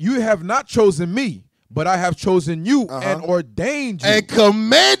 You have not chosen me, but I have chosen you and ordained you. And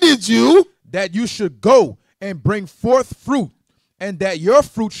commanded you that you should go and bring forth fruit, and that your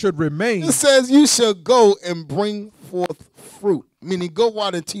fruit should remain. It says you should go and bring forth fruit, meaning go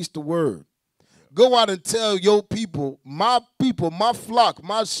out and teach the word. Go out and tell your people, my flock,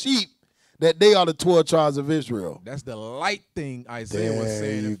 my sheep, that they are the 12 tribes of Israel. That's the light thing Isaiah was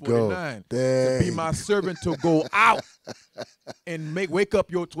saying in 49. To be my servant, to go out and wake up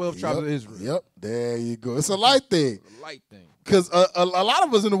your 12 tribes of Israel. Yep, there you go. It's a light thing. A light thing. Because a lot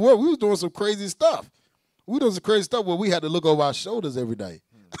of us in the world, we was doing some crazy stuff. We doing some crazy stuff where we had to look over our shoulders every day.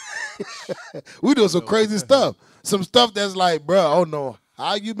 We doing some crazy stuff. Some stuff that's like, bro, I don't know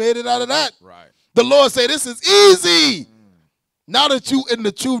how you made it out of that. Right. The Lord say this is easy. Now that you in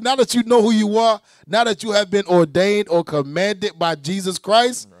the truth, now that you know who you are, now that you have been ordained or commanded by Jesus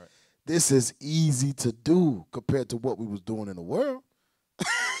Christ, this is easy to do compared to what we was doing in the world.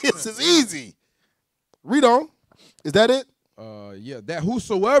 This is easy. Read on. Is that it? Yeah. That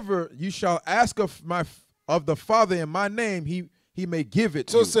whosoever you shall ask of the Father in my name, he may give it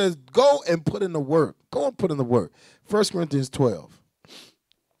to you. So it says, go and put in the work. Go and put in the work. 1 Corinthians 12.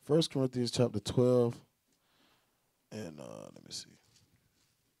 1 Corinthians chapter 12. And let me see.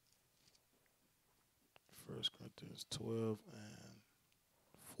 1 Corinthians 12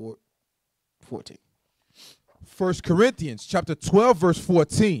 and 14. 1 Corinthians chapter 12, verse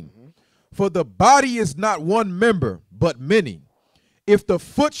 14. For the body is not one member, but many. If the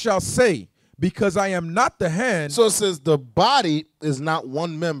foot shall say, because I am not the hand. So it says the body is not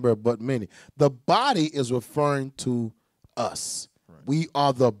one member, but many. The body is referring to us. Right. We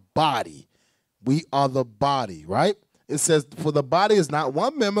are the body. We are the body, right? It says, for the body is not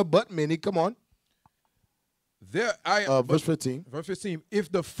one member, but many. Come on. Verse 15. Verse 15.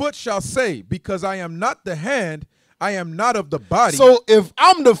 If the foot shall say, because I am not the hand, I am not of the body. So if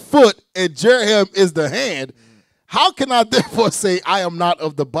I'm the foot and Jerem is the hand, how can I therefore say I am not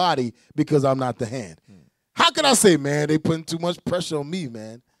of the body because I'm not the hand? How can I say, man, they putting too much pressure on me,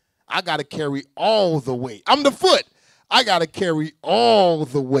 man? I got to carry all the weight. I'm the foot. I got to carry all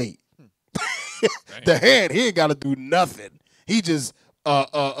the weight. The hand, he ain't got to do nothing. He just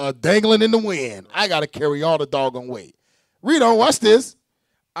dangling in the wind. I got to carry all the doggone weight. Read on. Watch this.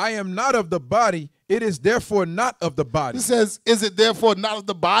 I am not of the body. It is therefore not of the body. It says, is it therefore not of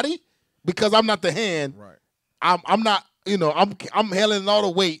the body? Because I'm not the hand. Right. I'm not, I'm handling all the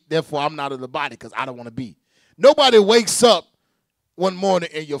weight. Therefore, I'm not of the body because I don't want to be. Nobody wakes up one morning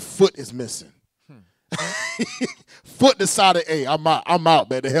and your foot is missing. Foot decided, hey, I'm out,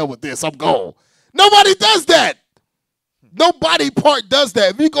 man. The hell with this. I'm gone. Nobody does that. No body part does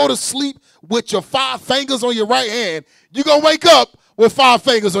that. If you go to sleep with your 5 fingers on your right hand, you're going to wake up with 5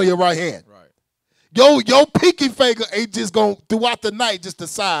 fingers on your right hand. Right. Your pinky finger ain't just going to, throughout the night, just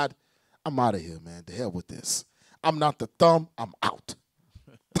decide, I'm out of here, man. The hell with this. I'm not the thumb. I'm out.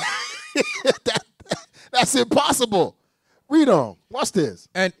 That's impossible. Read on. Watch this.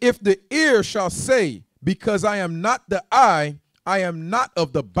 And if the ear shall say, because I am not the eye, I am not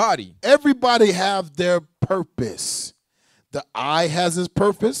of the body. Everybody have their purpose. The eye has its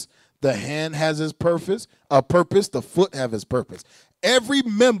purpose. The hand has its purpose. The foot have its purpose. Every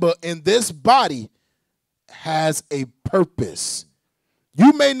member in this body has a purpose.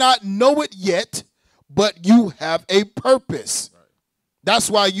 You may not know it yet, but you have a purpose. Right. That's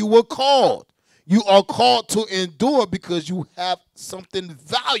why you were called. You are called to endure because you have something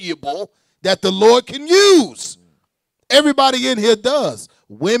valuable that the Lord can use. Everybody in here does,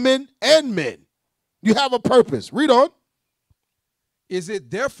 women and men. You have a purpose. Read on. Is it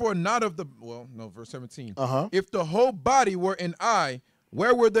therefore not of the, verse 17. If the whole body were an eye,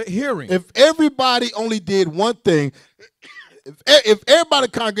 where were the hearing? If everybody only did one thing, if everybody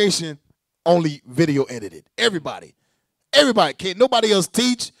in the congregation only video edited, everybody can't, nobody else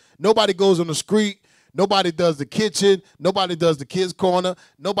teach, Nobody goes on the street. Nobody does the kitchen. Nobody does the kids' corner.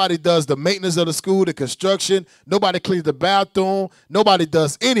 Nobody does the maintenance of the school, the construction. Nobody cleans the bathroom. Nobody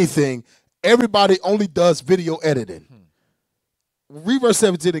does anything. Everybody only does video editing. Read verse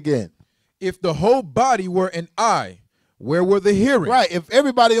 17 again. If the whole body were an eye, where were the hearing? Right. If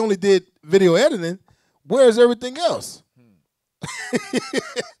everybody only did video editing, where's everything else?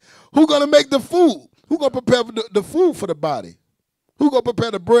 Who gonna make the food? Who gonna prepare the food for the body? Who gonna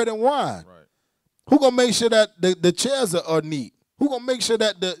prepare the bread and wine? Right. Who gonna make sure that the chairs are neat? Who gonna make sure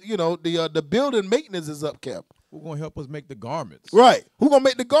that the building maintenance is upkept? Who gonna help us make the garments? Right. Who gonna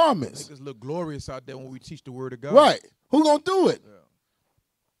make the garments? Make us look glorious out there when we teach the word of God. Right. Who gonna do it? Yeah.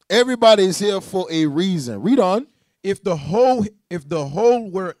 Everybody is here for a reason. Read on. If the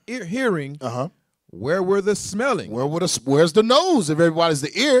whole were hearing, where were the smelling? Where's the nose? If everybody's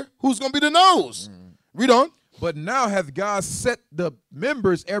the ear, who's gonna be the nose? Read on. But now hath God set the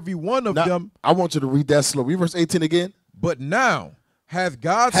members, every one of them. I want you to read that slow. Read verse 18 again. But now hath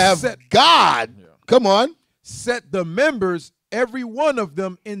God come on, set the members, every one of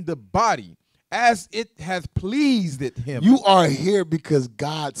them, in the body, as it hath pleased him. You are here because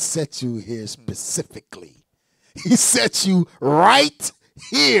God set you here specifically. He set you right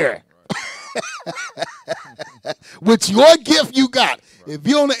here. With your gift you got. Right. If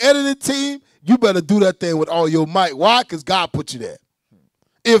you're on the editing team, you better do that thing with all your might. Why? Because God put you there.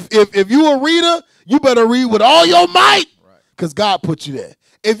 If you're a reader, you better read with all your might because God put you there.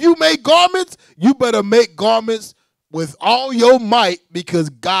 If you make garments, you better make garments with all your might because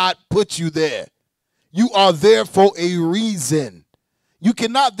God put you there. You are there for a reason. You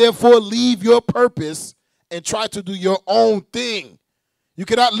cannot therefore leave your purpose and try to do your own thing. You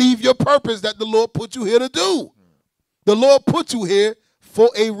cannot leave your purpose that the Lord put you here to do. The Lord put you here for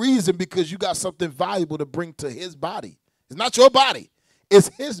a reason because you got something valuable to bring to his body. It's not your body. It's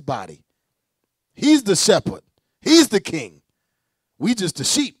his body. He's the shepherd. He's the king. We just the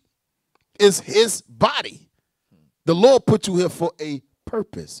sheep. It's his body. The Lord put you here for a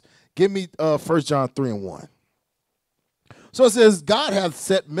purpose. Give me 1 John 3:1. So it says, God hath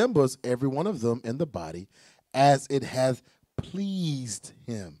set members, every one of them, in the body, as it hath pleased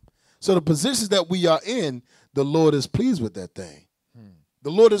him. So the positions that we are in, the Lord is pleased with that thing. The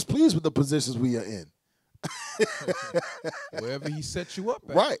Lord is pleased with the positions we are in. Wherever he set you up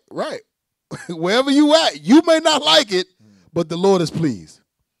at. Right. Wherever you at, you may not like it, but the Lord is pleased.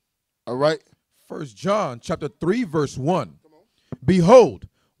 All right? 1 John chapter 3, verse 1. Behold,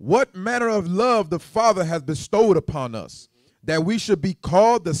 what manner of love the Father hath bestowed upon us, that we should be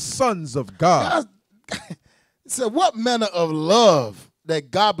called the sons of God. So what manner of love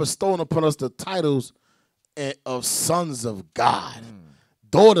that God bestowed upon us the titles of sons of God,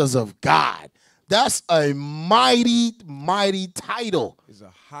 daughters of God. That's a mighty, mighty title. It's a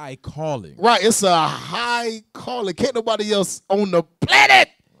high calling. Right, it's a high calling. Can't nobody else on the planet.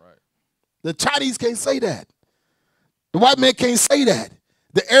 Right. The Chinese can't say that. The white man can't say that.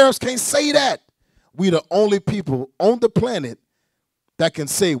 The Arabs can't say that. We the only people on the planet that can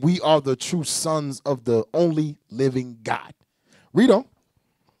say we are the true sons of the only living God. Read on.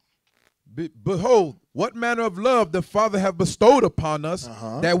 Behold, what manner of love the Father hath bestowed upon us,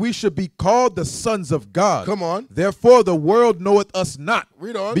 that we should be called the sons of God. Come on. Therefore the world knoweth us not.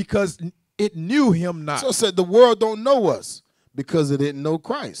 Read on. Because it knew him not. So it said the world don't know us because it didn't know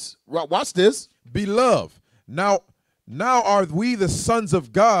Christ. Right, watch this. Beloved, now are we the sons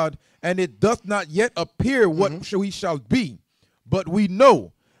of God, and it doth not yet appear what we shall be. But we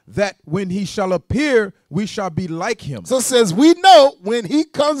know that when he shall appear, we shall be like him. So it says we know when he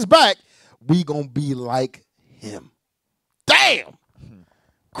comes back, we gonna be like him. Damn.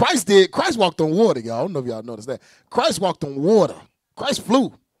 Christ walked on water, y'all. I don't know if y'all noticed that. Christ walked on water. Christ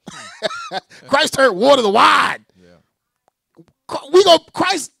flew. Christ turned water to wine. Yeah.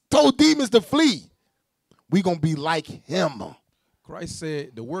 Christ told demons to flee. We gonna be like him. Christ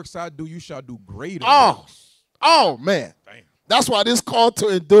said, the works I do, you shall do greater. Oh man. Damn. That's why this call to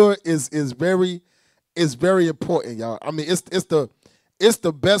endure is very important, y'all. I mean, it's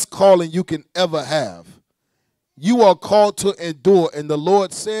the best calling you can ever have. You are called to endure, and the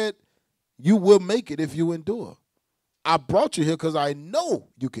Lord said you will make it if you endure. I brought you here because I know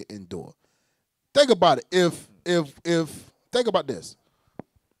you can endure. Think about it. If think about this.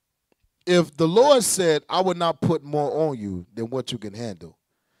 If the Lord said, I would not put more on you than what you can handle,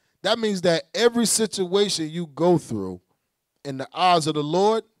 that means that every situation you go through in the eyes of the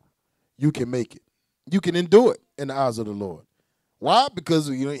Lord, you can make it. You can endure it in the eyes of the Lord. Why? Because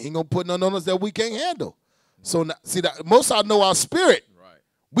he ain't going to put none on us that we can't handle. So, now, see, the Most High know our spirit. Right.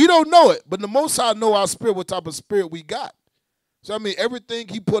 We don't know it, but the Most High know our spirit, what type of spirit we got. So I mean, everything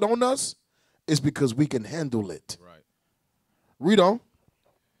he put on us is because we can handle it. Right. Read on.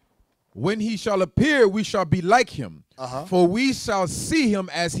 When he shall appear, we shall be like him. For we shall see him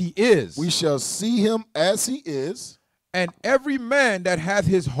as he is. We shall see him as he is. And every man that hath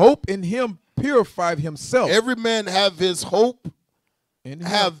his hope in him purify himself. Every man have his hope,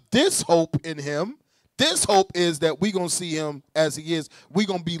 have this hope in him. This hope is that we're going to see him as he is. We're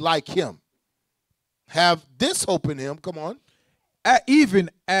going to be like him. Have this hope in him. Come on. Even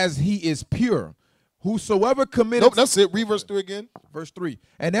as he is pure. Whosoever committeth. Nope, that's it. Read verse 3 again. Verse 3.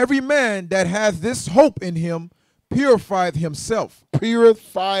 And every man that hath this hope in him purifieth himself.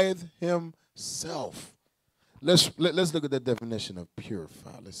 Purifieth himself. Let's look at the definition of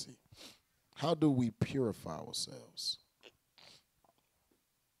purify. Let's see. How do we purify ourselves?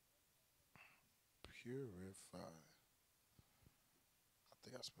 Purify. I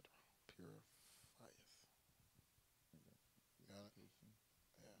think I spelled it wrong. Purifieth. Got it?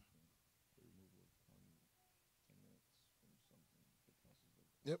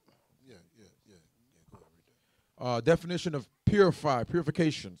 Yeah. Yep. Yeah. Go ahead, read that. Definition of purify,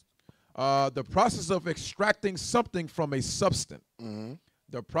 purification. The process of extracting something from a substance.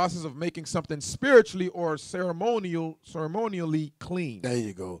 The process of making something spiritually or ceremonially clean. There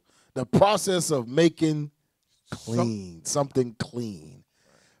you go. The process of making clean, something clean.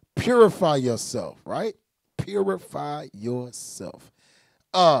 Purify yourself, right? Purify yourself.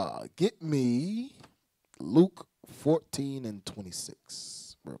 Get me Luke 14 and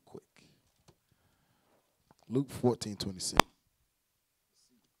 26 real quick. Luke 14:26.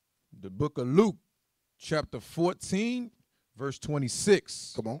 The book of Luke, chapter 14, verse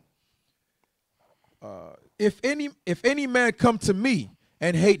 26. Come on. If any man come to me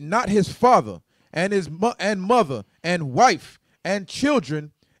and hate not his father and his mother and wife and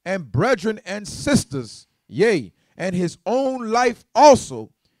children and brethren and sisters, yea, and his own life also,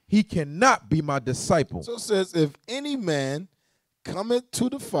 he cannot be my disciple. So it says, if any man cometh to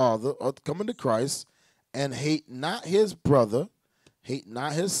the Father or coming to Christ and hate not his brother, hate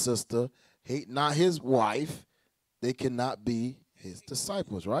not his sister, hate not his wife, they cannot be his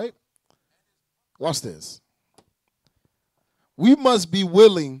disciples, right? Watch this. We must be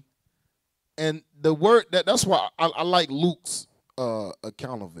willing, and the word, that's why I like Luke's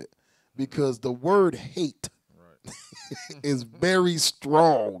account of it, because the word hate is very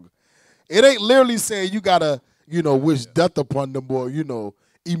strong. It ain't literally saying you gotta, wish death upon them or,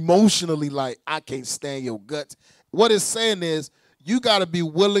 emotionally like, I can't stand your guts. What it's saying is you gotta be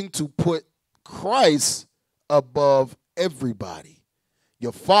willing to put Christ above everybody.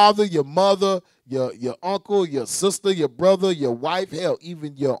 Your father, your mother, your uncle, your sister, your brother, your wife, hell,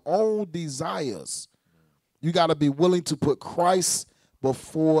 even your own desires. You gotta be willing to put Christ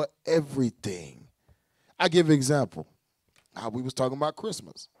before everything. I give an example. How we was talking about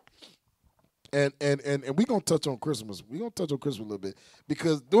Christmas. And we're going to touch on Christmas. We're going to touch on Christmas a little bit.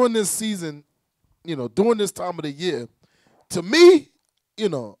 Because during this season, during this time of the year, to me,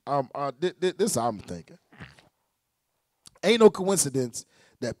 this is how I'm thinking. Ain't no coincidence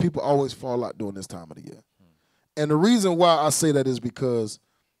that people always fall out during this time of the year. And the reason why I say that is because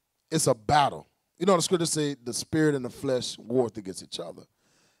it's a battle. The scripture say the spirit and the flesh war against each other.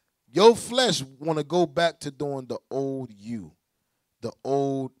 Your flesh want to go back to doing the old you. The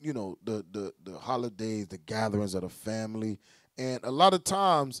old, the holidays, the gatherings of the family. And a lot of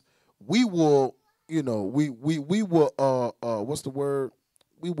times we will, we will what's the word?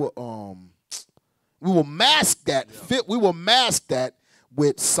 We will mask that fit. We will mask that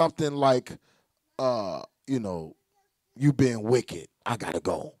with something like you being wicked, I gotta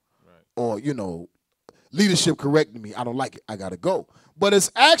go. Right. Or, leadership correcting me, I don't like it, I gotta go. But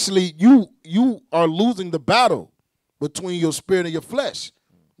it's actually you are losing the battle between your spirit and your flesh.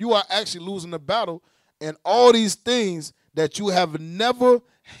 You are actually losing the battle, and all these things that you have never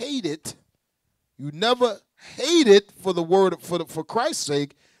hated, you never hated for the word for Christ's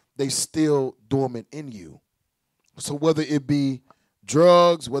sake, they still dormant in you. So whether it be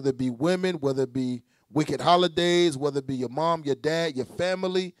drugs, whether it be women, whether it be wicked holidays, whether it be your mom, your dad, your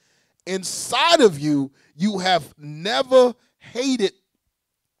family, inside of you, you have never hated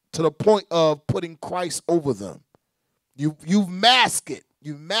to the point of putting Christ over them. You've masked it.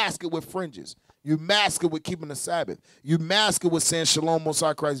 You mask it with fringes. You mask it with keeping the Sabbath. You mask it with saying Shalom, Most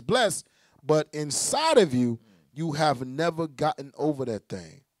High Christ bless. But inside of you, you have never gotten over that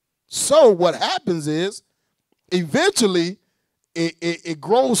thing. So what happens is, eventually, it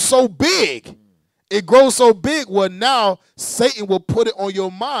grows so big. It grows so big where now Satan will put it on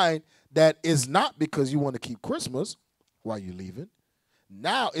your mind that it's not because you want to keep Christmas while you're leaving.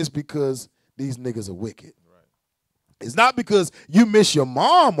 Now it's because these niggas are wicked. It's not because you miss your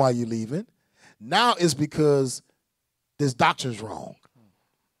mom while you're leaving. Now it's because this doctrine's wrong.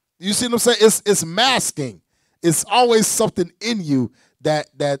 You see what I'm saying? It's masking. It's always something in you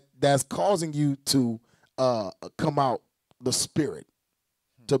that's causing you to come out the spirit,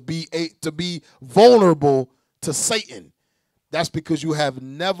 to be vulnerable to Satan. That's because you have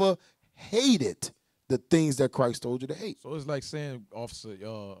never hated the things that Christ told you to hate. So it's like saying, officer,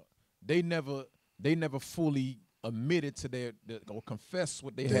 they never fully admitted to their or confessed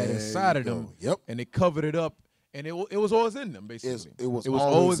what they had inside of them. Yep. And they covered it up, and it was always in them, basically. It was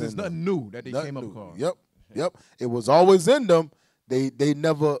always in it's them. nothing new that they Nothing came up new. across. Yep. It was always in them. They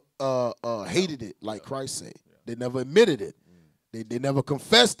never hated it like Christ said. They never admitted it. They never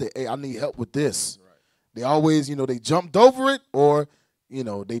confessed it. Hey, I need help with this. Right. They always, they jumped over it, or,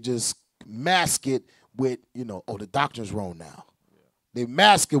 they just mask it with, oh, the doctrine's wrong now. Yeah. They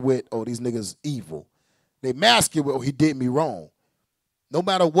mask it with, oh, these niggas evil. They mask it with, oh, he did me wrong. No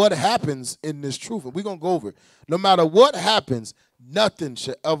matter what happens in this truth, and we're going to go over it, no matter what happens, nothing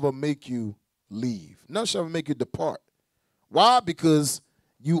should ever make you leave. Nothing should ever make you depart. Why? Because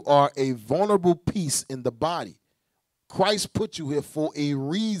you are a vulnerable piece in the body. Christ put you here for a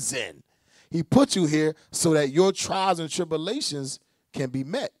reason. He put you here so that your trials and tribulations can be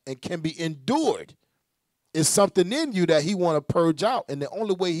met and can be endured. It's something in you that he want to purge out, and the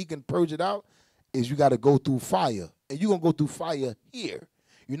only way he can purge it out is you got to go through fire, and you're going to go through fire here.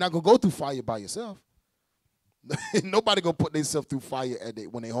 You're not going to go through fire by yourself. Nobody going to put themselves through fire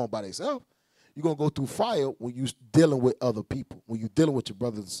when they home by themselves. You're going to go through fire when you're dealing with other people, when you're dealing with your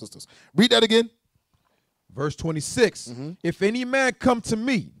brothers and sisters. Read that again. Verse 26, if any man come to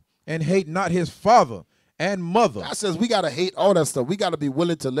me and hate not his father and mother. God says we got to hate all that stuff. We got to be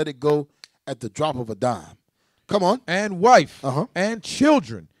willing to let it go at the drop of a dime. Come on. And wife and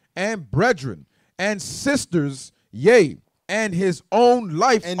children and brethren and sisters, yea, and his own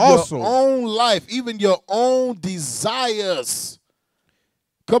life and also. Your own life, even your own desires.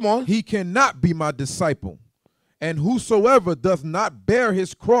 Come on. He cannot be my disciple. And whosoever doth not bear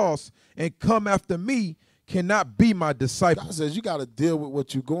his cross and come after me cannot be my disciple. God says you got to deal with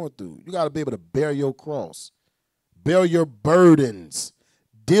what you're going through. You got to be able to bear your cross, bear your burdens,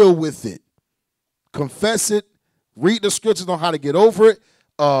 deal with it, confess it, read the scriptures on how to get over it,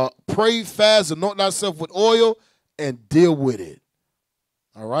 pray, fast, anoint thyself with oil, and deal with it.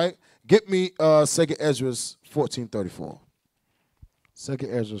 All right? Get me 2 Ezra 14:34. 2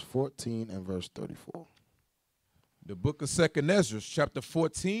 Ezra 14 and verse 34. The book of 2 Ezra, chapter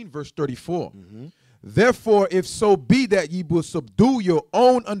 14, verse 34. Therefore, if so be that ye will subdue your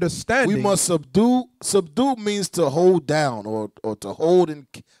own understanding. We must subdue. Subdue means to hold down or to hold in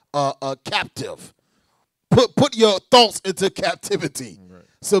captive. Put your thoughts into captivity. Right.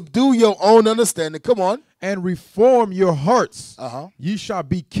 Subdue your own understanding. Come on. And reform your hearts. Ye shall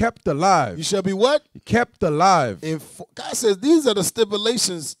be kept alive. You shall be what? Kept alive. God says these are the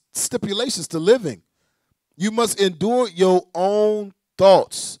stipulations to living. You must endure your own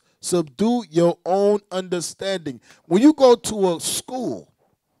thoughts. Subdue your own understanding. When you go to a school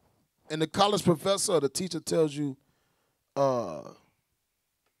and the college professor or the teacher tells you the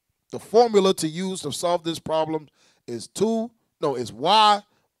formula to use to solve this problem is y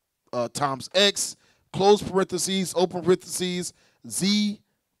times x, close parentheses, open parentheses, z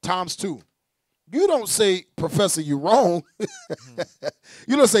times 2. You don't say, Professor, you're wrong.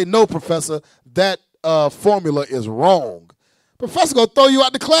 You don't say, no, Professor, that formula is wrong. Professor gonna throw you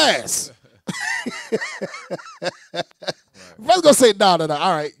out the class. Professor gonna say, no.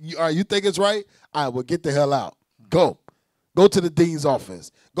 All right, you think it's right? All right, well, get the hell out. Go to the dean's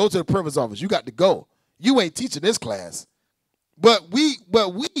office. Go to the principal's office. You got to go. You ain't teaching this class. But we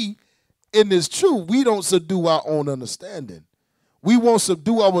in this truth, we don't subdue our own understanding. We won't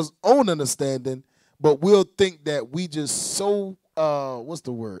subdue our own understanding, but we'll think that we just so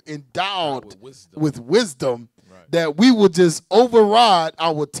endowed with wisdom. Right. That we will just override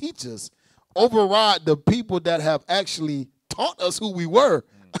our teachers, override the people that have actually taught us who we were,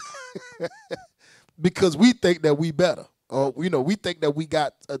 because we think that we better, or we think that we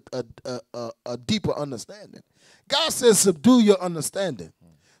got a deeper understanding. God says, subdue your understanding,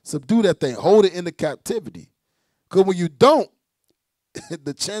 subdue that thing, hold it into captivity. Because when you don't,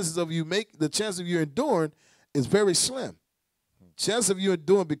 the chances of you enduring is very slim. Chance of you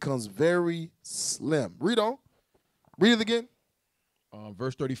enduring becomes very slim. Read on. Read it again.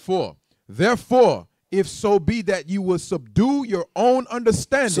 Verse 34. Therefore, if so be that you will subdue your own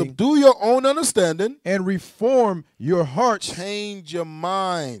understanding. Subdue your own understanding. And reform your heart. Change your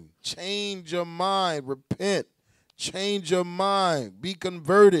mind. Change your mind. Repent. Change your mind. Be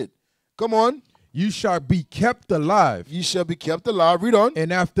converted. Come on. you shall be kept alive. You shall be kept alive. Read on.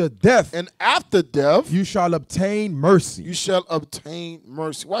 And after death. And after death. You shall obtain mercy. You shall obtain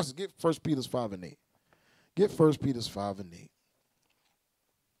mercy. Watch this. Get 1 Peter 5 and 8. Get 1 Peter 5 and 8.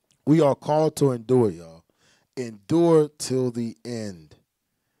 We are called to endure, y'all. Endure till the end.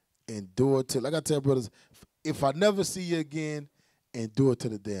 Endure till, like I tell brothers, if I never see you again, endure to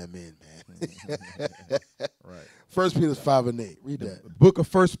the damn end, man. Right. 1 Peter 5 and 8. Read that. Book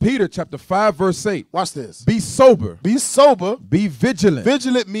of 1 Peter, chapter 5, verse 8. Watch this. Be sober. Be sober. Be vigilant.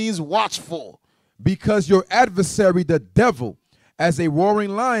 Vigilant means watchful. Because your adversary, the devil, as a roaring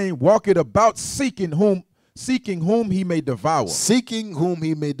lion, walketh about seeking whom he may devour. Seeking whom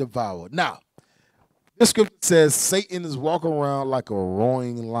he may devour. Now, this scripture says Satan is walking around like a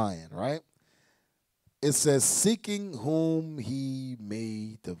roaring lion, right? It says seeking whom he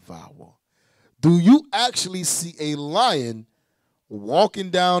may devour. Do you actually see a lion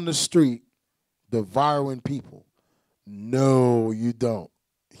walking down the street devouring people? No, you don't.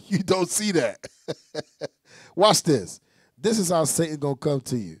 You don't see that. Watch this. This is how Satan's going to come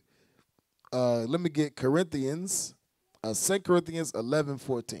to you. Let me get Corinthians, 2 Corinthians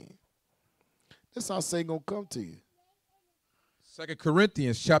 11:14. This is how Satan going to come to you. 2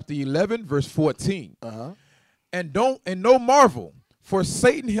 Corinthians chapter 11, verse 14. And no marvel, for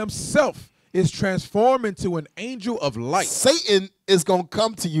Satan himself is transformed into an angel of light. Satan is going to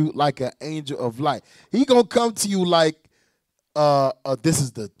come to you like an angel of light. He going to come to you like, this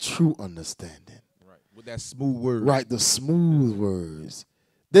is the true understanding. Right, with that smooth word. Right, the smooth words.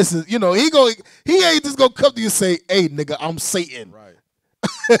 This is, he ain't just going to come to you and say, hey, nigga, I'm Satan. Right.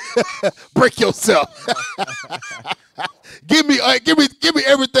 Break yourself. give me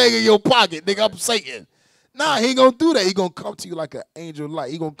everything in your pocket, nigga. I'm Satan. Nah, he ain't gonna do that. He gonna come to you like an angel of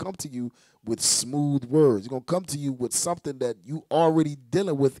light. He gonna come to you with smooth words. He gonna come to you with something that you already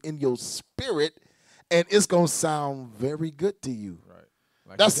dealing with in your spirit, and it's gonna sound very good to you. Right.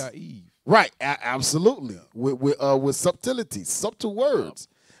 Like that's got Eve. Right. Absolutely. With subtlety, subtle words.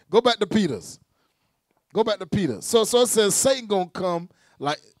 Go back to Peter's. Go back to Peter. So it says Satan gonna come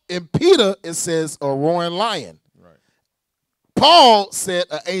like in Peter. It says a roaring lion. Right. Paul said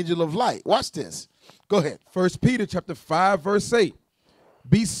an angel of light. Watch this. Go ahead. 1 Peter chapter 5, verse 8.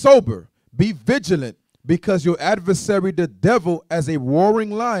 Be sober, be vigilant, because your adversary the devil, as a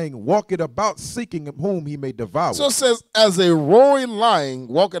roaring lion, walketh about seeking whom he may devour. So it says, as a roaring lion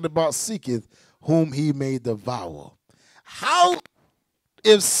walketh about seeketh whom he may devour. How,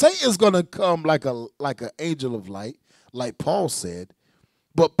 if Satan's gonna come like an angel of light, like Paul said,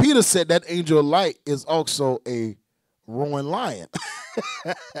 but Peter said that angel of light is also a roaring lion.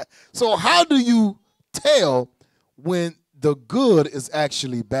 So how do you tell when the good is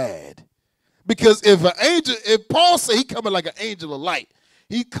actually bad? Because if Paul say he coming like an angel of light,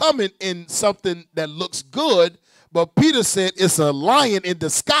 he coming in something that looks good, but Peter said it's a lion in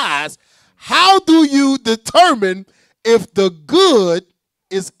disguise. How do you determine if the good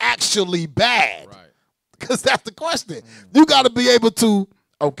is actually bad? Right. Because that's the question. You got to be able to,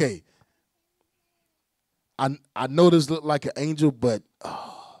 okay, I know this look like an angel, but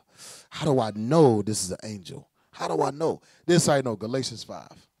how do I know this is an angel? How do I know? This I know, Galatians 5.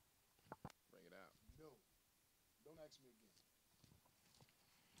 Bring it out. Don't ask me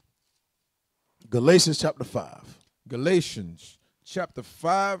again. Galatians chapter 5. Galatians chapter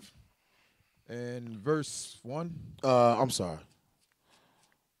 5 and verse 1. I'm sorry.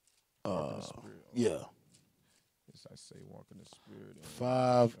 Yeah. Yes, I say walk in the spirit.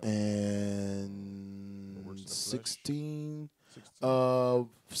 5 and 16.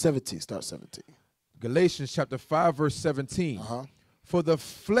 17. Start 17. Galatians chapter 5, verse 17. For the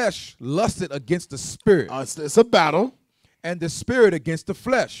flesh lusted against the spirit. It's a battle. And the spirit against the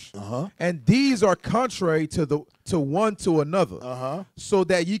flesh. And these are contrary to one to another. So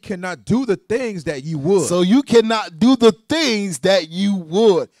that you cannot do the things that you would. So you cannot do the things that you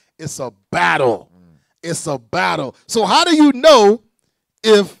would. It's a battle. It's a battle. So how do you know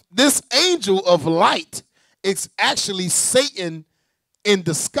if this angel of light is actually Satan in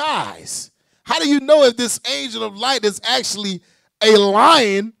disguise? How do you know if this angel of light is actually a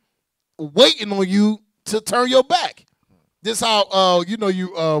lion waiting on you to turn your back? This how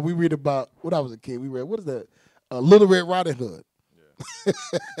we read about when I was a kid. We read, what is that? Little Red Riding Hood.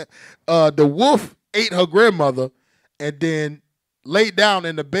 Yeah. The wolf ate her grandmother and then laid down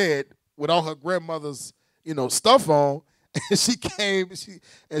in the bed with all her grandmother's stuff on. And she came,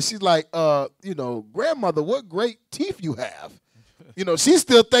 she's like, grandmother, what great teeth you have. She's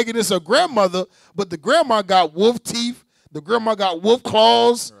still thinking it's her grandmother, but the grandma got wolf teeth. The grandma got wolf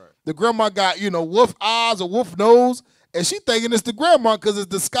claws. Right. The grandma got, wolf eyes or wolf nose. And she thinking it's the grandma because it's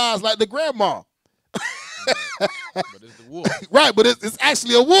disguised like the grandma. But it's the wolf. Right, but it's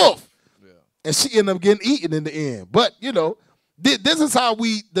actually a wolf. Yeah. And she ended up getting eaten in the end. But, you know, this is how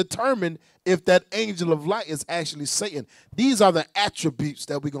we determine if that angel of light is actually Satan. These are the attributes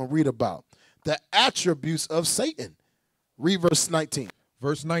that we're going to read about. The attributes of Satan. Read verse 19.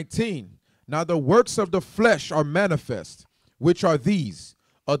 Verse 19. Now the works of the flesh are manifest, which are these: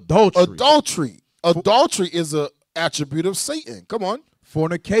 adultery. Adultery is an attribute of Satan. Come on.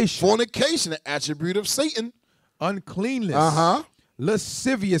 Fornication, an attribute of Satan. Uncleanness.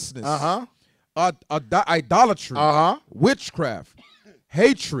 Lasciviousness. Idolatry. Witchcraft.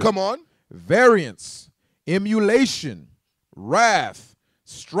 Hatred. Come on. Variance. Emulation. Wrath.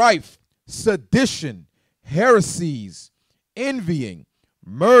 Strife. Sedition. Heresies. Envying.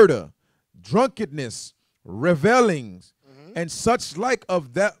 Murder. Drunkenness. Revellings. And such like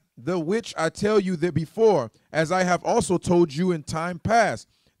of that, the which I tell you that before, as I have also told you in time past,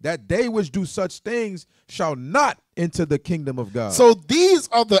 that they which do such things shall not enter the kingdom of God. So these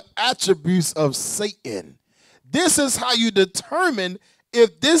are the attributes of Satan. This is how you determine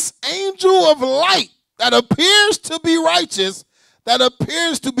if this angel of light that appears to be righteous, that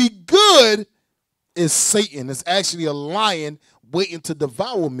appears to be good, is Satan. It's actually a lion waiting to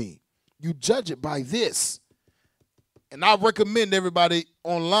devour me. You judge it by this. And I recommend everybody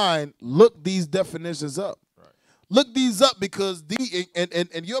online look these definitions up. Right. Look these up because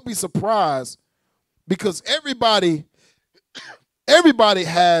and you'll be surprised because everybody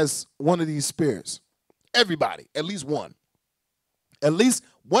has one of these spirits. Everybody, at least one. At least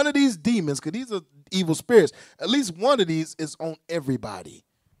one of these demons, because these are evil spirits, at least one of these is on everybody.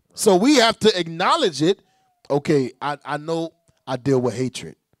 Right. So we have to acknowledge it. Okay, I know I deal with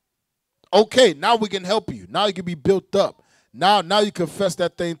hatred. Okay, now we can help you. Now you can be built up. Now you confess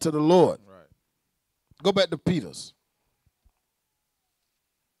that thing to the Lord. Right. Go back to Peter's.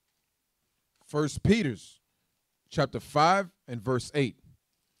 1 Peter chapter 5 and verse 8.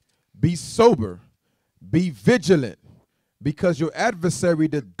 Be sober, be vigilant, because your adversary,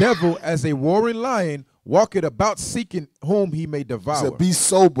 the devil, as a roaring lion, walketh about seeking whom he may devour. So be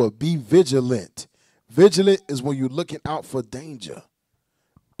sober, be vigilant. Vigilant is when you're looking out for danger.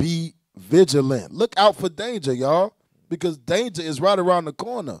 Be vigilant. Look out for danger, y'all, because danger is right around the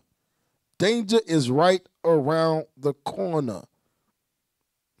corner. Danger is right around the corner.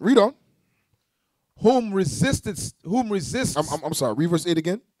 Read on. Whom resists. I'm sorry. Read verse 8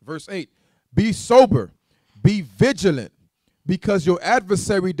 again. Verse 8. Be sober, be vigilant, because your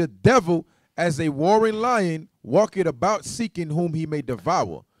adversary, the devil, as a roaring lion, walketh about seeking whom he may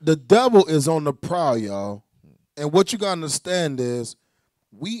devour. The devil is on the prowl, y'all. And what you got to understand is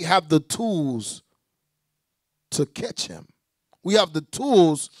we have the tools to catch him. We have the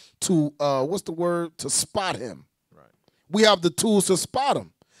tools to, to spot him. Right. We have the tools to spot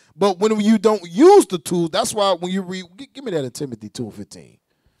him. But when you don't use the tools, that's why when you read, give me that in Timothy 2:15.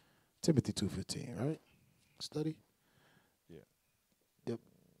 Timothy 2:15, right? Study? Yeah. Yep.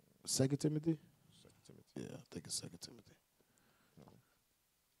 2 Timothy? 2 Timothy. Yeah, I think it's 2 Timothy.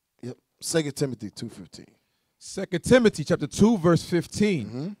 Yep. 2 Timothy 2:15. 2 Timothy chapter 2, verse 15.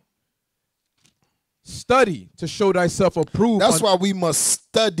 Mm-hmm. Study to show thyself approved. That's why we must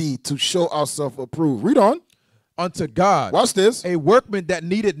study to show ourselves approved. Read on. Unto God. Watch this. A workman that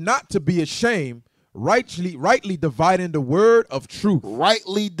needed not to be ashamed, rightly dividing the word of truth.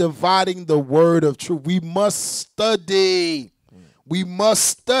 Rightly dividing the word of truth. We must study. We must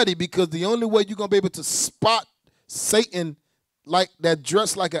study, because the only way you're going to be able to spot Satan like that,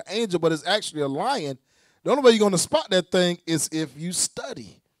 dressed like an angel but is actually a lion, the only way you're going to spot that thing is if you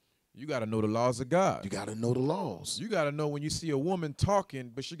study. You got to know the laws of God. You got to know the laws. You got to know when you see a woman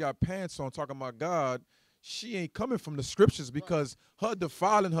talking, but she got pants on talking about God, she ain't coming from the scriptures, because her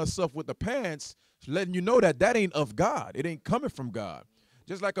defiling herself with the pants, letting you know that that ain't of God. It ain't coming from God.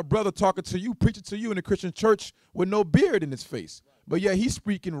 Just like a brother talking to you, preaching to you in a Christian church with no beard in his face. But yeah, he's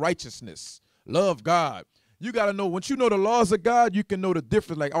speaking righteousness, love God. You got to know, once you know the laws of God, you can know the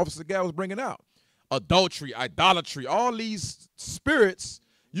difference, like Officer Gad was bringing out. Adultery, idolatry, all these spirits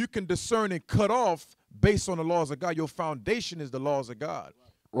you can discern and cut off based on the laws of God. Your foundation is the laws of God.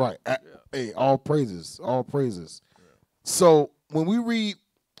 Right. Yeah. Hey, all praises. All praises. Yeah. So when we read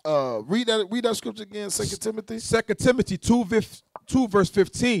that scripture again, 2 Timothy? 2 Timothy 2 verse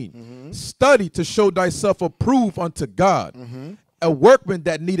 15. Mm-hmm. Study to show thyself approved unto God, a workman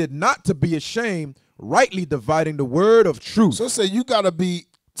that needed not to be ashamed, rightly dividing the word of truth. So say you got to be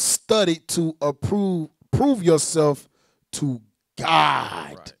studied to prove yourself to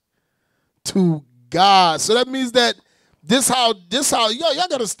God. Right. To God. So that means that this how y'all got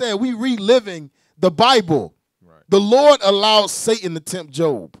to understand, we reliving the Bible. Right. The Lord allowed Satan to tempt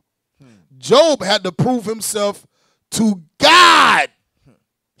Job. Job had to prove himself to God.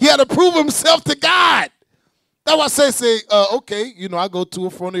 He had to prove himself to God. That's why I say, okay, I go to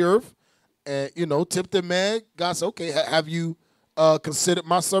and from the earth, and, tempted man. God said, okay, have you considered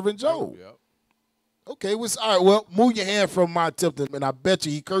my servant Job? Yep. Okay, all right, well, move your hand from my tempter, and I bet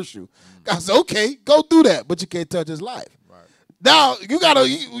you he cursed you. God said, okay, go do that, but you can't touch his life. Right. Now, you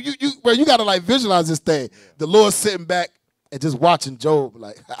gotta like visualize this thing. Yeah. The Lord sitting back and just watching Job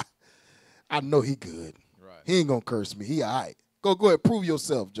like, I know he good. Right. He ain't gonna curse me. He all right. Go ahead, prove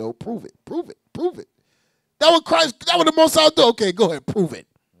yourself, Job. Prove it. That what the Most High do. Okay, go ahead, prove it.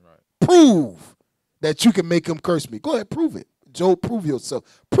 Right. Prove that you can make him curse me. Go ahead, prove it. Job, prove yourself.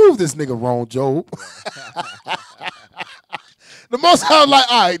 Prove this nigga wrong, Job. The Most High was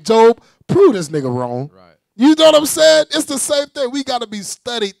like, all right, Job, prove this nigga wrong. Right. You know what I'm saying? It's the same thing. We got to be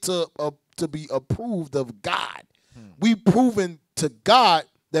studied to be approved of God. We proven to God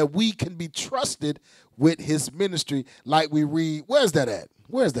that we can be trusted with his ministry, like we read. Where's that at?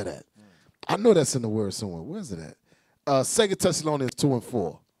 I know that's in the word somewhere. Where's it at? 2 Thessalonians 2 and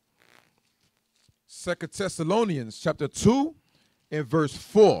 4. 2 Thessalonians chapter 2 and verse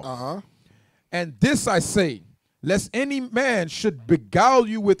 4. Uh-huh. And this I say, lest any man should beguile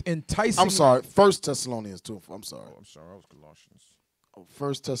you with enticing. I'm sorry, 1 Thessalonians 2 and 4. I'm sorry. I'm sorry, I was Colossians.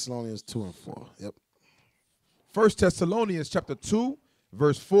 1 Thessalonians 2 and 4. Yep. 1 Thessalonians chapter 2,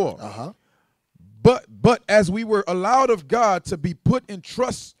 verse 4. Uh-huh. But as we were allowed of God to be put in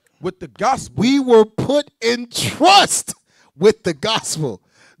trust with the gospel. We were put in trust with the gospel.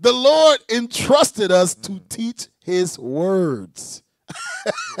 The Lord entrusted us to teach his words.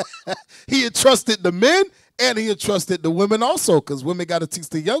 He entrusted the men and he entrusted the women also, because women got to teach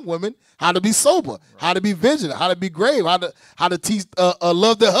the young women how to be sober, how to be vigilant, how to be grave, how to teach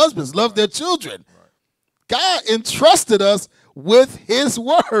love their husbands, love their children. God entrusted us with his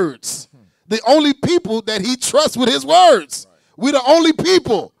words. The only people that he trusts with his words. We're the only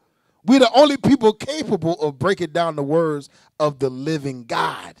people. We're the only people capable of breaking down the words of the living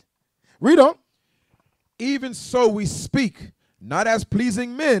God. Read on. Even so we speak, not as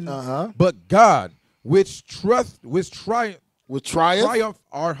pleasing men, but God, which triumph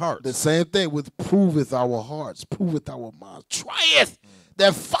our hearts. The same thing with proveth our hearts, proveth our minds. Trieth.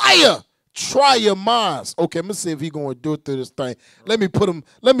 That fire. Try your minds. Okay, I'm going to see if he's going to do it through this thing. Let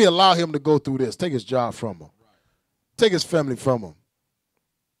me allow him to go through this. Take his job from him. Take his family from him.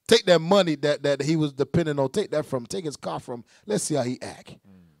 Take that money that he was depending on. Take that from him. Take his car from him. Let's see how he act.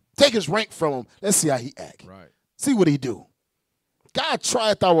 Take his rank from him. Let's see how he act. Right. See what he do. God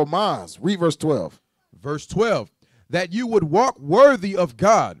trieth our minds. Read verse 12. Verse 12. That you would walk worthy of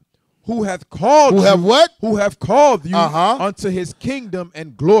God, who hath called you. Who have called you unto his kingdom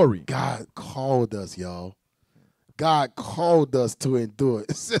and glory. God called us, y'all. God called us to endure.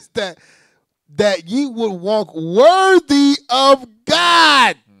 It's just that ye would walk worthy of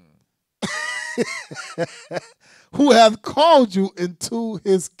God. Who hath called you into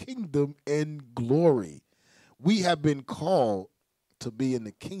his kingdom and glory. We have been called to be in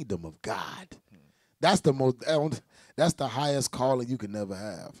the kingdom of God. That's the highest calling you can never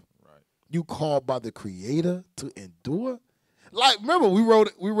have. You called by the Creator to endure? Like, remember,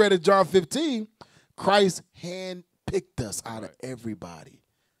 we read in John 15, Christ handpicked us out of everybody.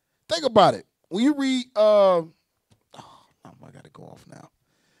 Think about it. When you read, I got to go off now.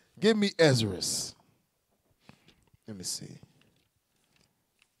 Give me Ezra's. Let me see.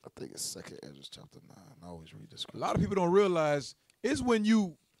 I think it's 2nd Ezra chapter 9. I always read this. A lot of people don't realize it's when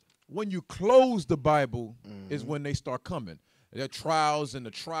you close the Bible is when they start coming. Their trials and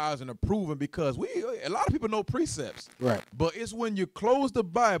the proving, because a lot of people know precepts. Right. But it's when you close the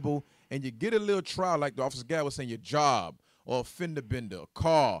Bible and you get a little trial, like the Officer Gad was saying, your job or a fender bender, a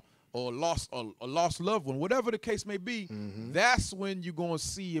car, or a lost loved one, whatever the case may be, that's when you're going to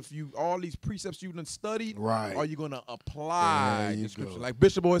see if all these precepts you've done studied, are you going to apply the scripture. Like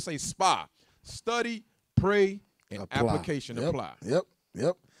Bishop always say, SPA, study, pray, and application apply.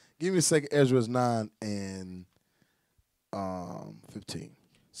 Yep. Give me 2nd Ezra 9 and 15.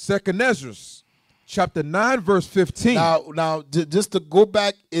 2nd Ezra chapter 9 verse 15. Now just to go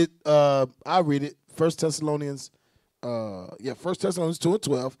back, I read it. 1 Thessalonians 1 Thessalonians 2 and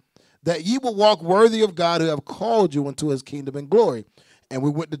 12. That ye will walk worthy of God who have called you into his kingdom and glory. And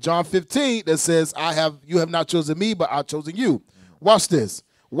we went to John 15 that says, you have not chosen me, but I've chosen you. Watch this.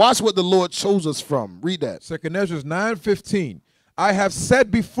 Watch what the Lord chose us from. Read that. 2nd Ezra 9:15. I have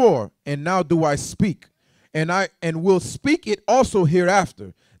said before, and now do I speak, and will speak it also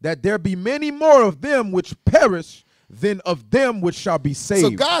hereafter, that there be many more of them which perish than of them which shall be saved.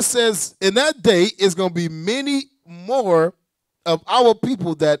 So God says in that day is going to be many more of our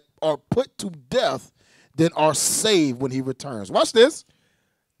people that are put to death than are saved when he returns. Watch this.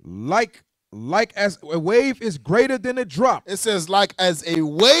 Like as a wave is greater than a drop. It says like as a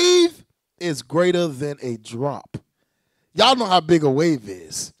wave is greater than a drop. Y'all know how big a wave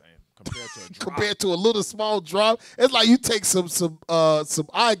is. Compared to a little small drop. It's like you take some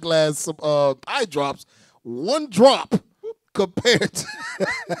eyeglass, some eye drops, one drop compared to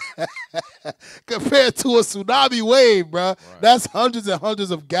compared to a tsunami wave, bro. Right. That's hundreds and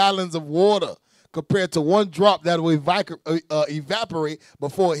hundreds of gallons of water compared to one drop that will evaporate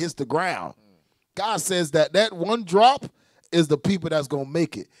before it hits the ground. God says that one drop is the people that's going to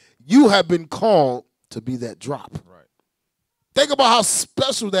make it. You have been called to be that drop. Right. Think about how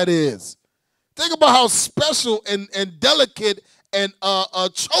special that is. Think about how special and delicate and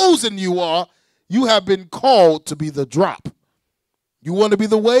chosen you are. You have been called to be the drop. You want to be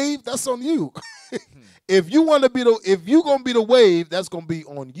the wave? That's on you. If you're gonna be the wave, that's gonna be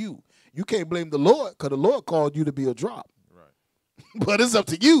on you. You can't blame the Lord because the Lord called you to be a drop. Right. But it's up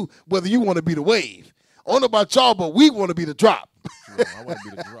to you whether you want to be the wave. I don't know about y'all, but we want to be the drop. I want to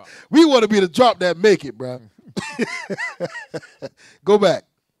be the drop. We want to be the drop that make it, bro. Go back.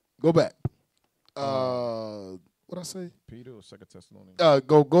 What I say? Peter or 2 Thessalonians?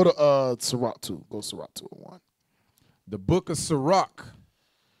 Go to Sirach 2. Go Sirach 2 and 1. The book of Sirach,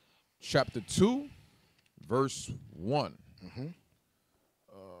 chapter 2, verse 1.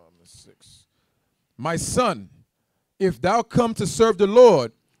 6. My son, if thou come to serve the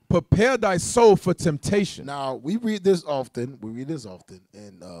Lord, prepare thy soul for temptation. Now, we read this often.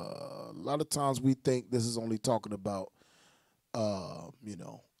 And a lot of times we think this is only talking about,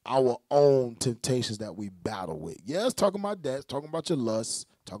 our own temptations that we battle with. Yeah, it's talking about that. It's talking about your lust,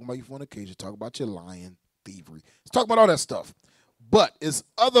 talking about your fornication, talking about your lying, thievery. It's talking about all that stuff. But it's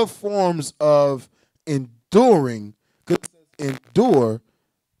other forms of enduring. Endure.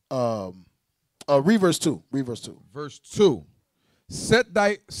 Read verse 2. Verse 2. Set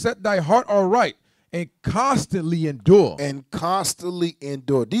thy heart aright and constantly endure.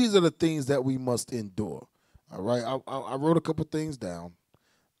 These are the things that we must endure. All right. I wrote a couple things down.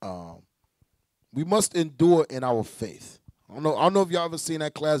 We must endure in our faith. I don't know if y'all ever seen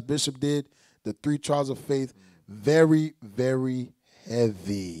that class Bishop did, the 3 trials of faith. Very, very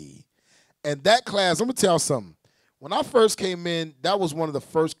heavy. And that class, I'm going to tell you something. When I first came in, that was one of the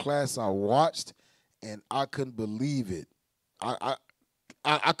first classes I watched, and I couldn't believe it. I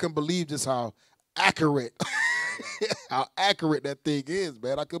couldn't believe just how accurate that thing is,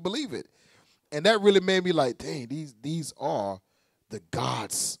 man. I couldn't believe it. And that really made me like, dang, these are the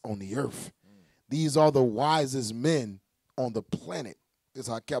gods on the earth. These are the wisest men on the planet. This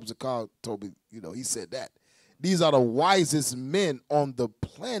is how Captain Carl told me, he said that. These are the wisest men on the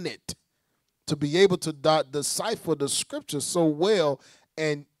planet to be able to decipher the scriptures so well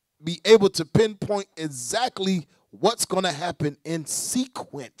and be able to pinpoint exactly what's going to happen in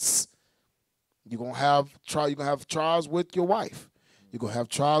sequence. You're going to have trials with your wife. You're going to have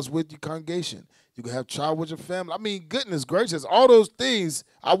trials with your congregation. You're going to have trials with your family. I mean, goodness gracious, all those things,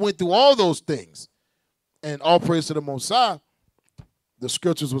 I went through all those things. And all praise to the Most High, the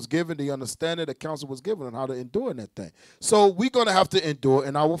scriptures was given, the understanding, the counsel was given on how to endure in that thing. So we're going to have to endure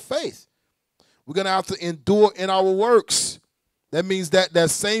in our faith. We're going to have to endure in our works. That means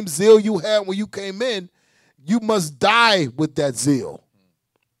that same zeal you had when you came in, you must die with that zeal.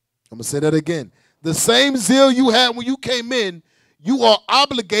 I'm going to say that again. The same zeal you had when you came in, you are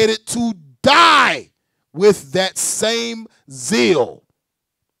obligated to die with that same zeal.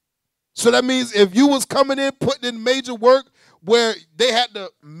 So that means if you was coming in, putting in major work where they had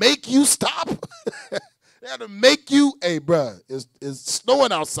to make you stop, they had to make you, hey, bruh, it's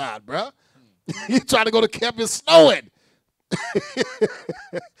snowing outside, bruh. You trying to go to camp, it's snowing.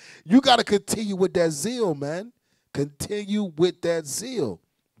 You got to continue with that zeal, man. Continue with that zeal.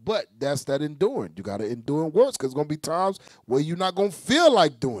 But that's that enduring. You got to endure in works because there's going to be times where you're not going to feel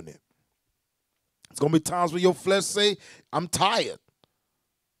like doing it. It's going to be times where your flesh say, I'm tired.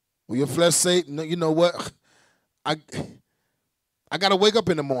 Where your flesh say, no, you know what? I got to wake up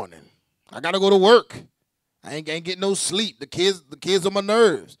in the morning. I got to go to work. I ain't getting no sleep. The kids on my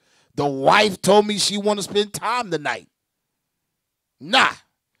nerves. The wife told me she want to spend time tonight. Nah.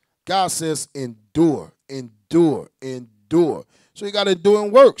 God says endure, endure, endure. So you got to endure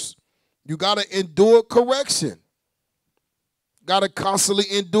in works. You got to endure correction. Got to constantly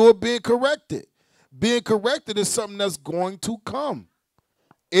endure being corrected. Being corrected is something that's going to come.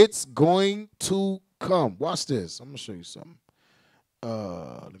 It's going to come. Watch this. I'm going to show you something.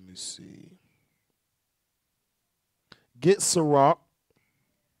 Let me see. Get Sirach.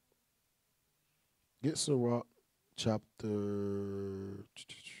 chapter.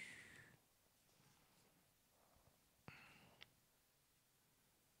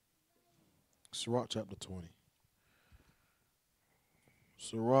 Sirach chapter 20.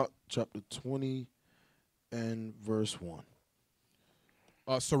 Sirach chapter 20 and verse 1.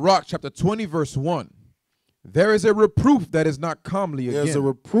 Sirach chapter 20, verse 1. There is a reproof that is not comely again. There's a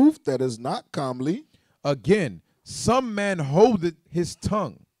reproof that is not comely. Again, some man holdeth his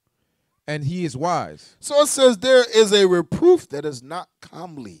tongue, and he is wise. So it says there is a reproof that is not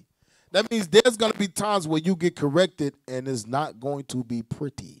comely. That means there's going to be times where you get corrected and it's not going to be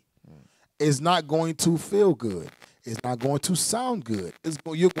pretty. It's not going to feel good. It's not going to sound good.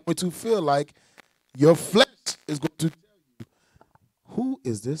 You're going to feel like your flesh is going to tell you, who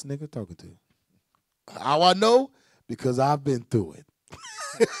is this nigga talking to? How I know? Because I've been through it.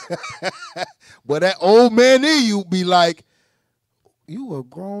 But that old man in you be like, you a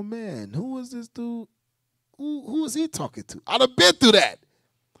grown man. Who is this dude? Who is he talking to? I'd have been through that.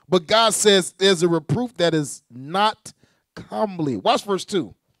 But God says there's a reproof that is not comely. Watch verse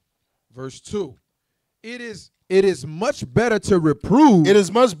 2. Verse 2. It is much better to reprove. It is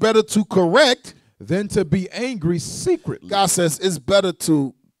much better to correct than to be angry secretly. God says it's better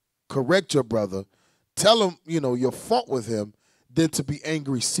to correct your brother, tell him, your fault with him, than to be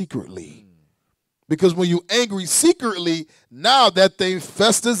angry secretly. Because when you angry secretly, now that thing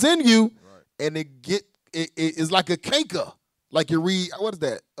festers in you, and it is like a canker. Like you read, what is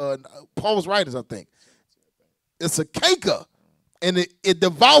that? Paul's writings, I think. It's a canker, and it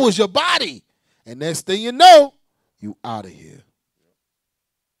devours your body. And next thing you know, you out of here.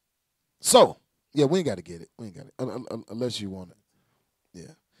 So, yeah, we ain't got to get it. We ain't got it, unless you want it.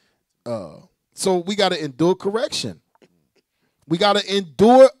 Yeah. So we got to endure correction. We got to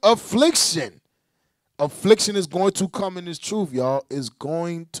endure affliction. Affliction is going to come in this truth, y'all. It's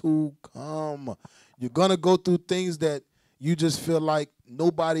going to come. You're going to go through things that you just feel like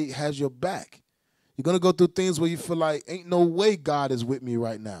nobody has your back. You're going to go through things where you feel like ain't no way God is with me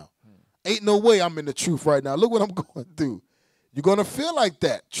right now. Ain't no way I'm in the truth right now. Look what I'm going through. You're going to feel like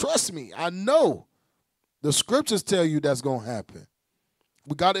that. Trust me. I know. The scriptures tell you that's going to happen.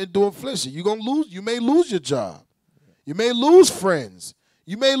 We got to endure affliction. You're going to lose. You may lose your job. You may lose friends.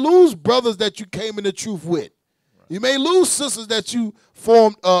 You may lose brothers that you came in the truth with. You may lose sisters that you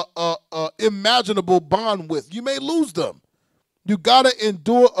formed a imaginable bond with. You may lose them. You got to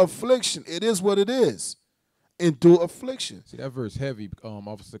endure affliction. It is what it is. Endure affliction. See, that verse heavy,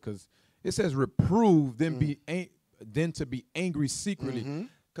 officer, because it says reprove, then to be angry secretly.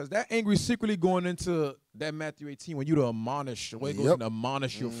 Because that angry secretly going into that Matthew 18 when you to admonish, where it goes to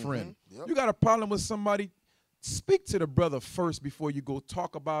admonish your friend. You got a problem with somebody, speak to the brother first before you go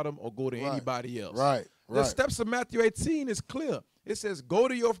talk about him or go to anybody else. Right. The steps of Matthew 18 is clear. It says go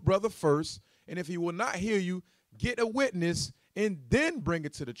to your brother first, and if he will not hear you, get a witness and then bring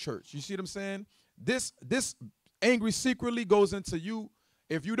it to the church. You see what I'm saying? This angry secretly goes into you.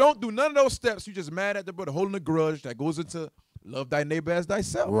 If you don't do none of those steps, you just mad at the brother, holding a grudge. That goes into love thy neighbor as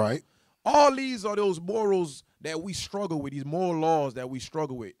thyself. Right. All these are those morals that we struggle with, these moral laws that we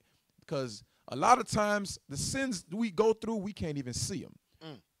struggle with. Because a lot of times the sins we go through, we can't even see them.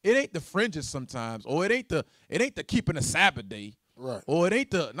 It ain't the fringes sometimes, or it ain't the keeping a Sabbath day. Right. Or it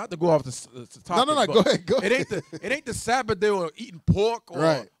ain't the, not to go off the topic. No, go ahead. It ain't the Sabbath day or eating pork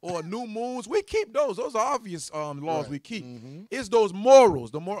or new moons. We keep those. Those are obvious laws we keep. It's those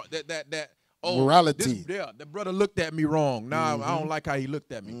morals, the moral that morality. The brother looked at me wrong. Nah, I don't like how he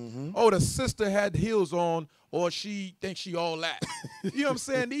looked at me. Oh, the sister had heels on, or she thinks she all that. You know what I'm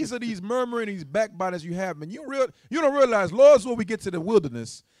saying? These are these murmuring, these backbiters you have, man. You don't realize, Lord's when we get to the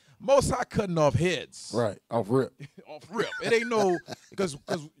wilderness, Most High cutting off heads. Right, off rip. Off rip. It ain't no, because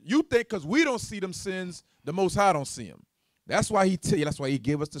you think because we don't see them sins, the Most High don't see them. That's why he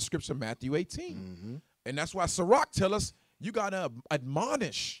gave us the scripture Matthew 18. And that's why Sirach tell us you gotta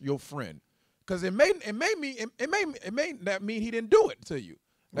admonish your friend. Because it may not mean he didn't do it to you.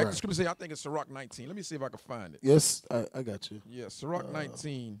 Like the scripture say, I think it's Sirach 19. Let me see if I can find it. Yes, I got you. Yeah, Sirach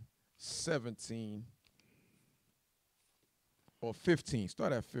 19, 17. Or 15.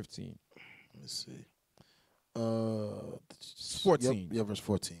 Start at 15. Let me see. 14. Yeah, verse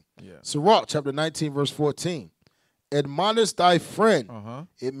 14. Yeah. Sirach, chapter 19, verse 14. Admonish thy friend.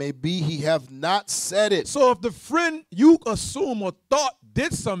 It may be he have not said it. So if the friend you assume or thought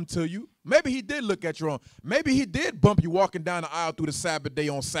did something to you, maybe he did look at you wrong. Maybe he did bump you walking down the aisle through the Sabbath day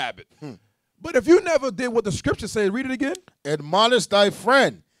on Sabbath. But if you never did what the scripture says, read it again. Admonish thy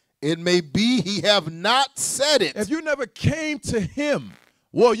friend. It may be he have not said it. If you never came to him,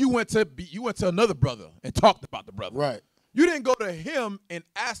 well, you went to another brother and talked about the brother. Right. You didn't go to him and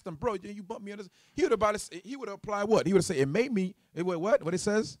ask him, bro, you bumped me on this. He would have applied what? He would have said, it made me, what it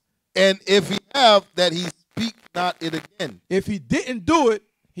says? And if he have, that he speak not it again. If he didn't do it,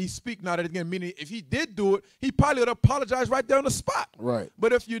 he speak not it again. Meaning, if he did do it, he probably would apologize right there on the spot. Right.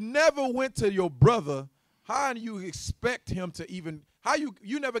 But if you never went to your brother, how do you expect him to even,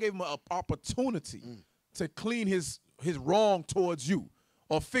 you never gave him an opportunity to clean his wrong towards you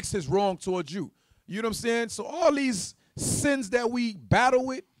or fix his wrong towards you. You know what I'm saying? So all these sins that we battle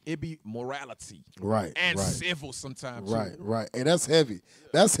with, it be morality. Right. And civil sometimes. Right, right. Hey, that's heavy.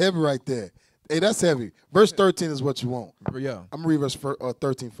 That's heavy right there. Hey, that's heavy. Verse 13 is what you want. Yeah. I'm going to read verse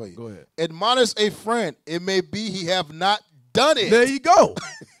 13 for you. Go ahead. Admonish a friend. It may be he have not done it. There you go.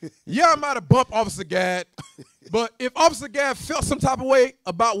 Yeah, I might have bumped Officer Gad, but if Officer Gad felt some type of way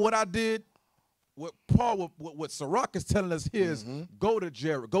about what I did, what Sirach is telling us here is go to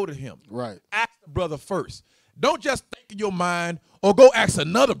Jared, go to him. Right. Ask the brother first. Don't just think in your mind or go ask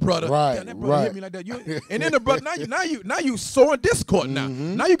another brother. Right. Damn, that brother hit me like that. And then the brother now you sowing discord now.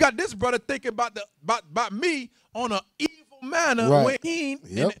 Now you got this brother thinking about me on an evil manner when he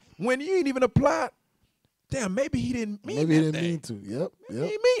ain't, when you ain't even applied. Damn, maybe he didn't mean Maybe that he didn't thing. mean to. Yep. Maybe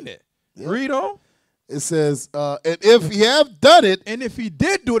he mean it. Yep. Read on. It says, and if he have done it. And if he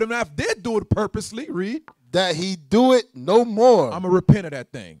did do it, and if did do it purposely, read. That he do it no more. I'm going to repent of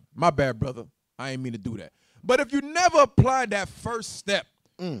that thing. My bad, brother. I ain't mean to do that. But if you never applied that first step,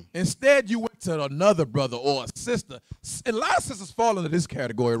 instead you went to another brother or a sister. A lot of sisters fall into this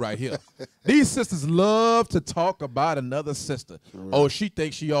category right here. These sisters love to talk about another sister. Right. Oh, she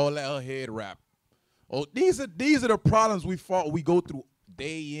thinks she all let her head wrap. Oh, these are the problems we go through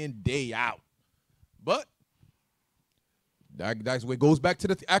day in, day out. But that's where it goes back to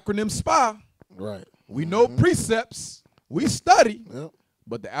the acronym SPY. Right. We know precepts. We study. Yep.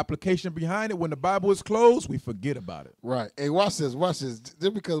 But the application behind it, when the Bible is closed, we forget about it. Right. Hey, watch this. Watch this.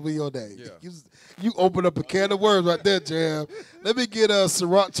 Just because we on that. Yeah. You open up a can of worms right there, Jam. Let me get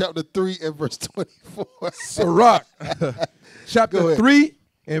Sirach chapter 3 and verse 24. Sirach chapter 3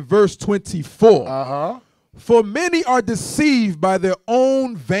 and verse 24. Uh-huh. For many are deceived by their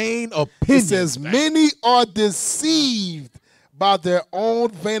own vain opinions. It says many are deceived by their own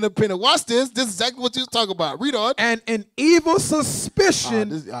vain opinion. Watch this. This is exactly what you was talking about. Read on. And an evil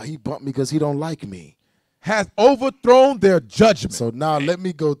suspicion he bumped me because he don't like me. Has overthrown their judgment. So now let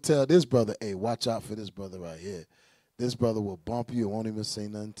me go tell this brother, hey, watch out for this brother right here. This brother will bump you and won't even say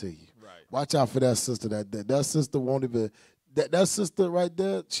nothing to you. Right. Watch out for that sister. That sister won't even. That sister right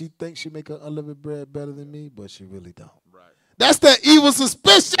there, she thinks she make her unleavened bread better than me, but she really don't. Right. That's that evil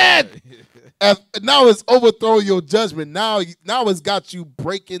suspicion. Now it's overthrown your judgment. Now it's got you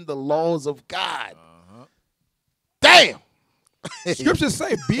breaking the laws of God. Damn. Scriptures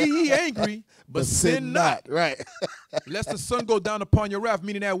say, be ye angry, but sin not. Right. Lest the sun go down upon your wrath,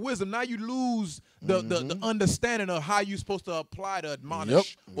 meaning that wisdom. Now you lose the understanding of how you're supposed to apply to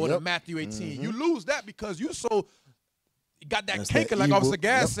admonish or to Matthew 18. You lose that because you got that canker, like Officer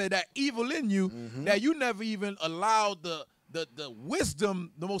Gad said, that evil in you that you never even allowed the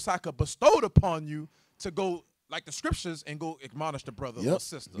wisdom the Most High could bestowed upon you to go, like the scriptures, and go admonish the brother or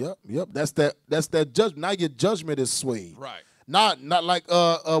sister. Yep. That's that judgment. Now your judgment is swayed. Right. Not like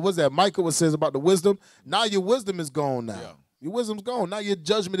what's that Michael says about the wisdom. Now your wisdom is gone now. Yeah. Your wisdom's gone. Now your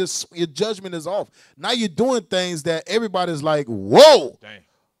judgment is off. Now you're doing things that everybody's like, whoa. Dang.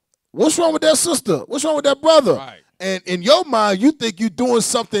 What's wrong with that sister? What's wrong with that brother? Right. And in your mind, you think you're doing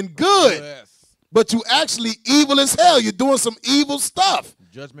something good. Yes. But you actually evil as hell. You're doing some evil stuff.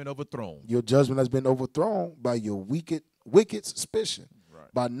 Judgment overthrown. Your judgment has been overthrown by your wicked suspicion.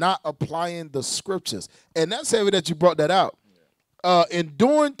 Right. By not applying the scriptures. And that's heavy that you brought that out. Yeah.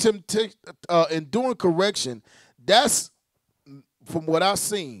 Enduring correction, that's, from what I've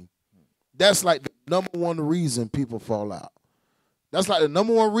seen, that's like the number one reason people fall out. That's like the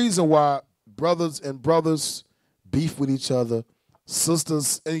number one reason why brothers beef with each other.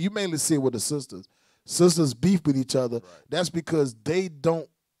 Sisters, and you mainly see it with the sisters. Sisters beef with each other. Right. That's because they don't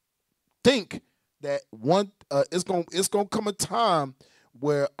think that it's gonna come a time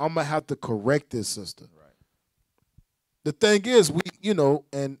where I'm gonna have to correct this sister. Right. The thing is,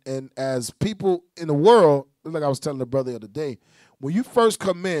 and as people in the world, like I was telling the brother the other day, when you first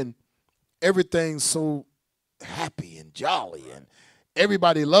come in, everything's so happy and jolly and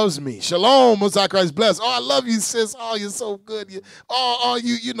everybody loves me. Shalom, Most High Christ bless. Oh, I love you, sis. Oh, you're so good. You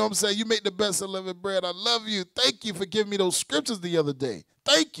know what I'm saying? You make the best unleavened bread. I love you. Thank you for giving me those scriptures the other day.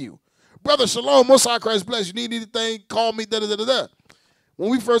 Thank you. Brother, shalom, Most High Christ bless. You need anything, call me, da-da-da-da-da. When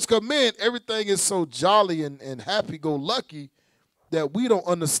we first come in, everything is so jolly and happy-go-lucky that we don't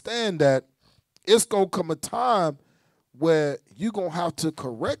understand that it's going to come a time where you're going to have to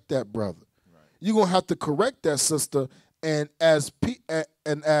correct that brother. Right. You're going to have to correct that sister. And as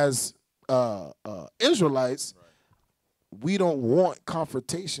Israelites, right, we don't want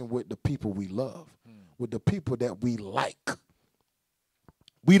confrontation with the people we love, with the people that we like.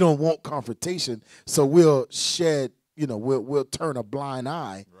 We don't want confrontation, so we'll shed, we'll turn a blind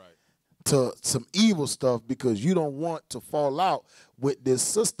eye, right, to some evil stuff because you don't want to fall out with this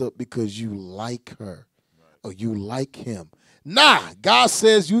sister because you like her, right, or you like him. Nah, God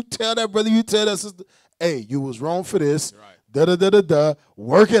says you tell that brother, you tell that sister, hey, you was wrong for this, right, da-da-da-da-da,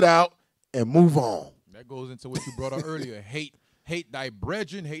 work it out and move on. That goes into what you brought up earlier. Hate thy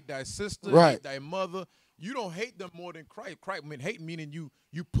brethren, hate thy sister, right, hate thy mother. You don't hate them more than Christ. Hate meaning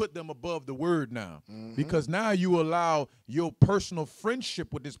you put them above the word now. Mm-hmm. Because now you allow your personal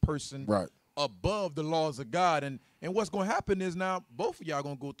friendship with this person, right, above the laws of God. And what's going to happen is now both of y'all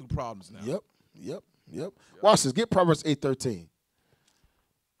going to go through problems now. Yep. Watch this. Get Proverbs 8:13.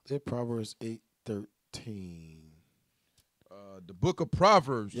 Get Proverbs 8:13. The book of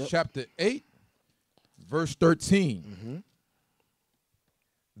Proverbs, chapter 8, verse 13. Mm-hmm.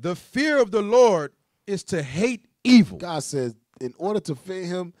 The fear of the Lord is to hate evil. God says, in order to fear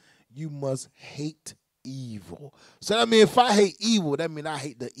him, you must hate evil. So that means if I hate evil, that means I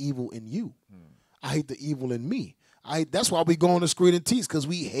hate the evil in you. I hate the evil in me. That's why we go on the street and teach, because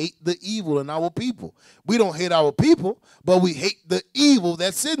we hate the evil in our people. We don't hate our people, but we hate the evil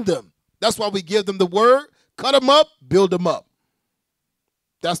that's in them. That's why we give them the word, cut them up, build them up.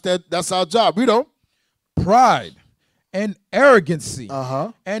 That's our job. We don't. Pride and arrogancy,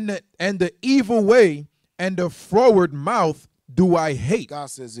 and the evil way and the froward mouth do I hate. God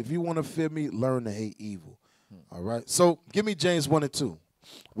says, if you want to fear me, learn to hate evil. All right. So give me James 1 and 2.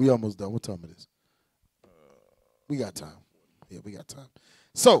 We almost done. What time it is? We got time. Yeah, we got time.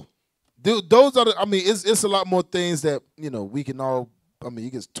 So those are it's a lot more things that, we can all, you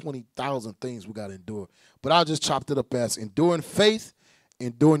get 20,000 things we got to endure. But I just chopped it up as enduring faith,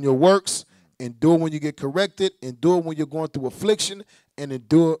 enduring your works, endure when you get corrected, endure when you're going through affliction, and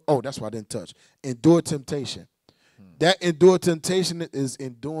endure, that's why I didn't touch, endure temptation. That endure temptation is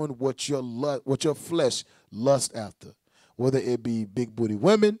enduring what your flesh lusts after, whether it be big booty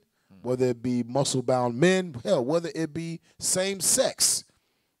women, whether it be muscle-bound men, hell, whether it be same sex,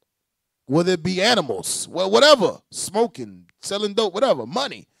 whether it be animals, whatever, smoking, selling dope, whatever,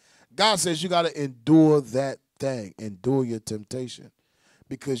 money. God says you got to endure that thing, endure your temptation,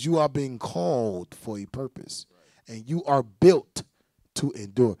 because you are being called for a purpose, and you are built to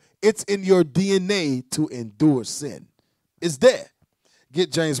endure. It's in your DNA to endure sin. It's there.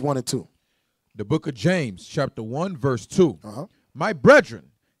 Get James 1 and 2. The book of James, chapter 1, verse 2. My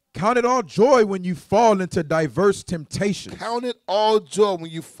brethren, count it all joy when you fall into diverse temptations. Count it all joy when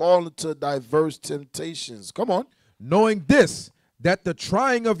you fall into diverse temptations. Come on. Knowing this, that the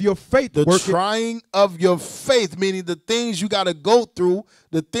trying of your faith. The trying of your faith, meaning the things you got to go through,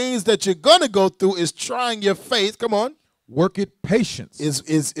 the things that you're going to go through is trying your faith. Come on. Work it patience.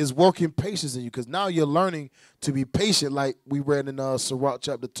 Is working patience in you, because now you're learning to be patient, like we read in Sirach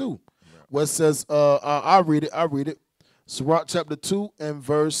chapter 2, where it says, I read it. Sirach chapter 2 and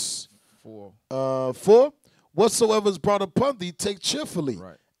verse 4. Whatsoever is brought upon thee, take cheerfully,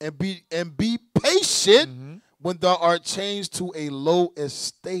 and be patient when thou art changed to a low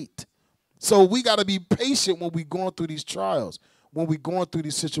estate. So we got to be patient when we're going through these trials, when we're going through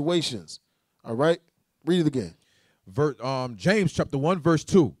these situations. All right? Read it again. James chapter 1, verse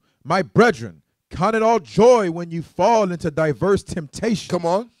 2. My brethren, count it all joy when you fall into diverse temptations. Come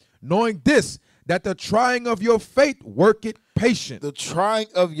on. Knowing this, that the trying of your faith worketh patience. The trying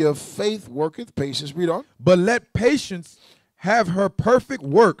of your faith worketh patience. Read on. But let patience have her perfect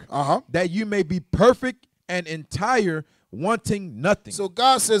work, that you may be perfect and entire, wanting nothing. So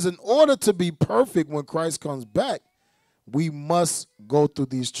God says, in order to be perfect when Christ comes back, we must go through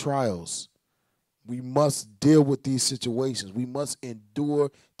these trials. We must deal with these situations. We must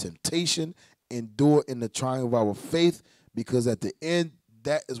endure temptation, endure in the trying of our faith, because at the end,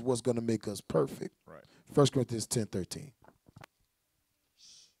 that is what's going to make us perfect. Right. 1 Corinthians 10:13.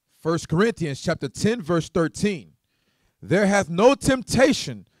 1 Corinthians chapter 10, verse 13. There hath no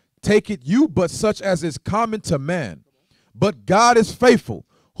temptation taken you but such as is common to man. But God is faithful,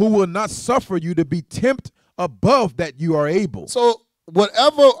 who will not suffer you to be tempted above that you are able. So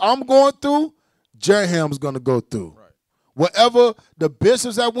whatever I'm going through, Jerham's going to go through. Right. Whatever the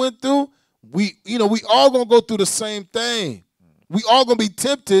bishops that went through, we all going to go through the same thing. We all going to be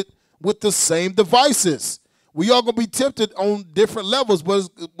tempted with the same devices. We all going to be tempted on different levels,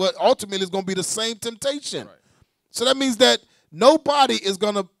 but ultimately it's going to be the same temptation. Right. So that means that nobody is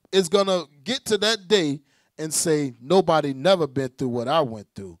going to get to that day and say, nobody never been through what I went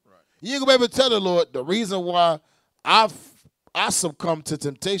through. Right. You ain't going to be able to tell the Lord the reason why I succumbed to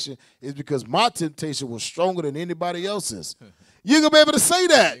temptation is because my temptation was stronger than anybody else's. You ain't going to be able to say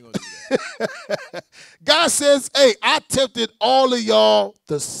that. God says, hey, I tempted all of y'all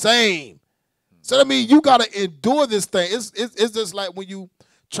the same. So that means you got to endure this thing. It's just like when you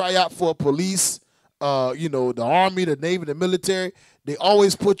try out for police, the Army, the Navy, the military, they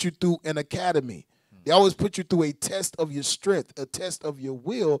always put you through an academy. They always put you through a test of your strength, a test of your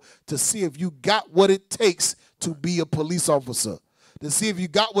will to see if you got what it takes to be a police officer, to see if you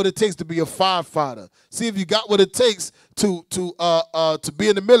got what it takes to be a firefighter, see if you got what it takes to be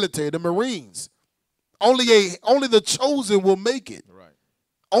in the military, the Marines. Only the chosen will make it. Right.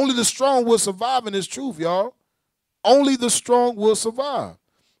 Only the strong will survive in this truth, y'all. Only the strong will survive.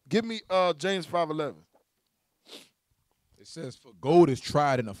 Give me James 5:11. It says, for gold is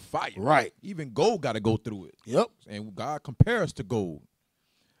tried in a fire. Right. Even gold got to go through it. Yep. And God compares to gold.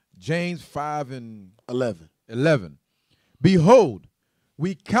 James 5:11. Behold,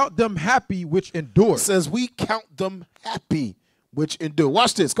 we count them happy which endure. It says we count them happy which endure.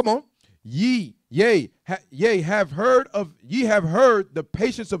 Watch this. Come on. Ye have heard the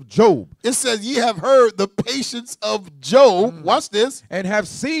patience of Job. It says ye have heard the patience of Job. Watch this. And have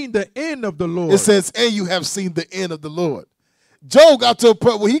seen the end of the Lord. It says, and you have seen the end of the Lord. Job got to a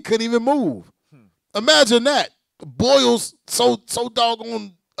point where he couldn't even move. Imagine that. Boils so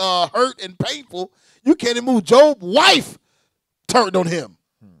doggone hurt and painful, you can't even move. Job's wife turned on him.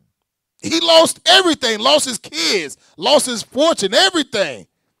 He lost everything, lost his kids, lost his fortune, everything.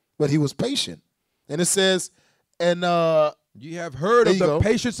 But he was patient. And it says, and you have heard of the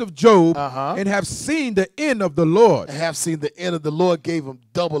patience of Job and have seen the end of the Lord. And have seen the end of the Lord gave him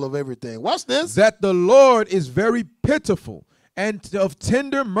double of everything. Watch this. That the Lord is very pitiful and of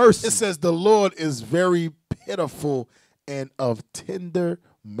tender mercy. It says the Lord is very pitiful and of tender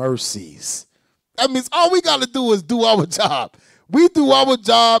mercies. That means all we got to do is do our job. We do our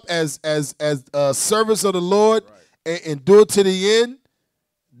job as service of the Lord, right, and endure to the end.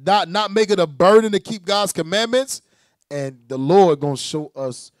 Not make it a burden to keep God's commandments, and the Lord gonna show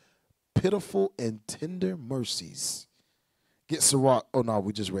us pitiful and tender mercies. Get Sirach. Oh no,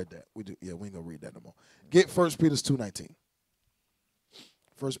 we just read that. We ain't gonna read that no more. Get 1 Peter 2:19.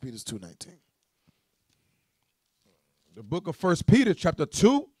 1 Peter 2:19. The book of 1 Peter, chapter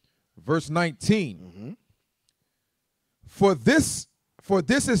 2, verse 19. Mm-hmm. For this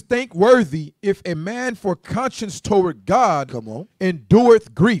is thankworthy if a man for conscience toward God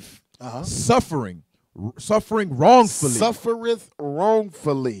endureth grief, suffering wrongfully. Suffereth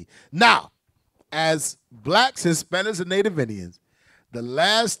wrongfully. Now, as blacks, Hispanics, and Native Indians, the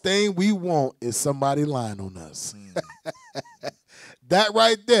last thing we want is somebody lying on us. That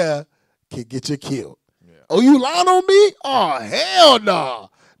right there can get you killed. Yeah. Oh, you lying on me? Oh, hell no.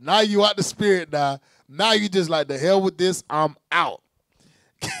 Now you out the spirit now. Now you just like, the hell with this, I'm out.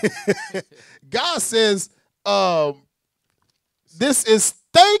 God says, this is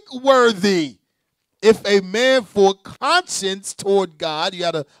thankworthy if a man for conscience toward God, you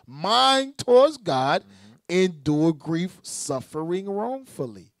got a mind towards God, endure grief, suffering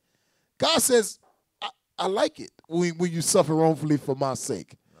wrongfully. God says, I like it when you suffer wrongfully for my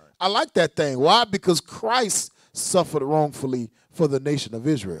sake. Right. I like that thing. Why? Because Christ suffered wrongfully for the nation of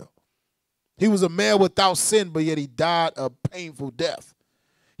Israel. He was a man without sin, but yet he died a painful death.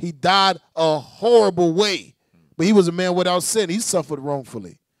 He died a horrible way, but he was a man without sin. He suffered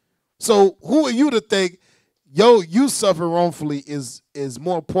wrongfully. So who are you to think, you suffer wrongfully is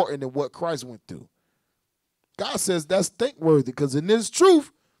more important than what Christ went through? God says that's thankworthy, because in this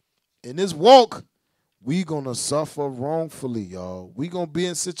truth, in this walk, we going to suffer wrongfully, y'all. We going to be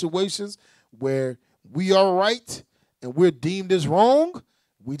in situations where we are right and we're deemed as wrong.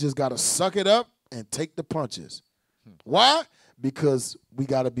 We just got to suck it up and take the punches. Why? Because we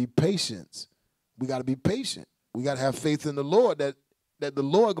got to be patient. We got to be patient. We got to have faith in the Lord that the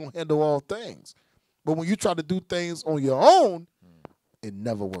Lord going to handle all things. But when you try to do things on your own, it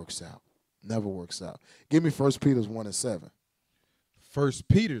never works out. Never works out. Give me 1 Peter 1:7. 1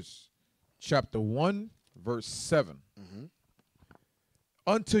 Peter chapter 1, verse 7. Mm-hmm.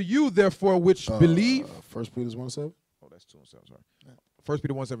 Unto you, therefore, which believe. 1 Peter 1:7? Oh, that's 2:7, sorry. 1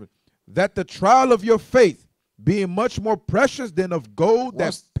 Peter 1:7. That the trial of your faith, being much more precious than of gold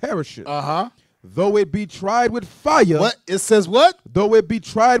that perisheth, though it be tried with fire. What? It says what? Though it be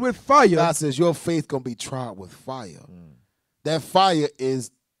tried with fire. God says your faith going to be tried with fire. That fire is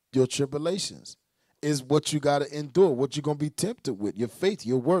your tribulations, is what you got to endure, what you're going to be tempted with, your faith,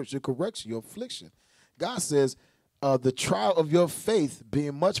 your works, your correction, your affliction. God says, the trial of your faith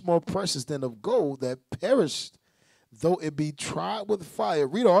being much more precious than of gold that perished, though it be tried with fire.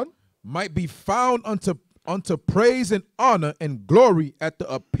 Read on. Might be found unto praise and honor and glory at the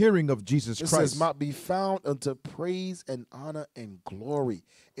appearing of Jesus Christ. It says, might be found unto praise and honor and glory.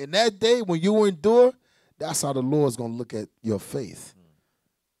 In that day when you endure, that's how the Lord's going to look at your faith.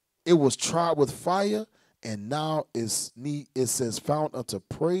 It was tried with fire, and now it says found unto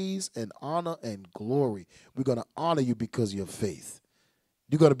praise and honor and glory. We're going to honor you because of your faith.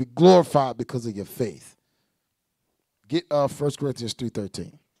 You're going to be glorified because of your faith. Get 1 Corinthians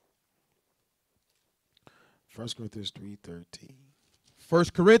 3:13. 1 Corinthians 3:13. 1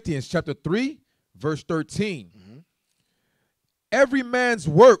 Corinthians chapter 3, verse 13. Every man's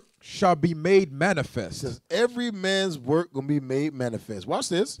work shall be made manifest. It says every man's work going to be made manifest. Watch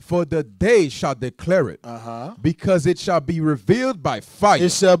this. For the day shall declare it. Because it shall be revealed by fire.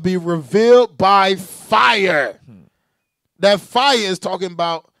 It shall be revealed by fire. That fire is talking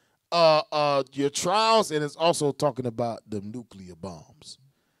about your trials, and it's also talking about the nuclear bombs.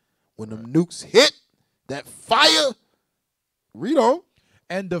 When the nukes hit, that fire, read on.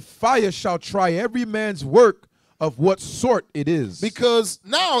 And the fire shall try every man's work of what sort it is. Because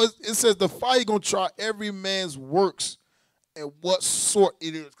now it says the fire going to try every man's works and what sort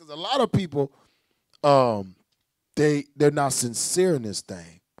it is. Because a lot of people, they're not sincere in this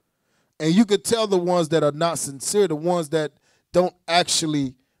thing. And you could tell the ones that are not sincere, the ones that don't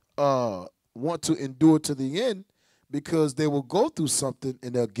actually want to endure to the end, because they will go through something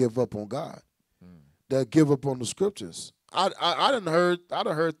and they'll give up on God. They'll give up on the scriptures. I done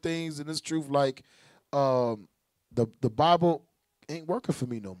heard things in this truth like the Bible ain't working for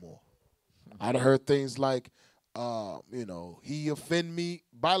me no more. I done heard things like he offend me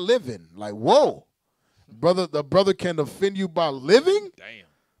by living. Like, whoa, brother, the brother can offend you by living? Damn.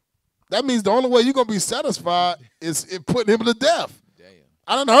 That means the only way you're gonna be satisfied is putting him to death. Damn.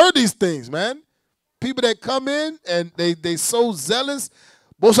 I done heard these things, man. People that come in and they so zealous.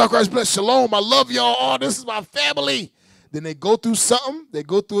 Most of Christ bless, shalom, I love y'all. Oh, this is my family. Then they go through something. They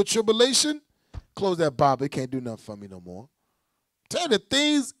go through a tribulation. Close that Bible. It can't do nothing for me no more. Tell the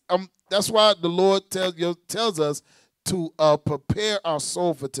things. That's why the Lord tells us to prepare our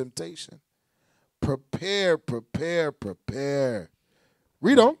soul for temptation. Prepare.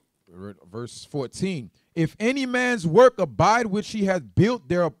 Read on. Verse 14. If any man's work abide which he hath built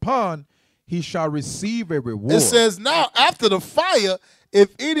thereupon, he shall receive a reward. It says now, after the fire,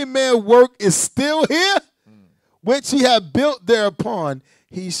 if any man work is still here, which he hath built thereupon,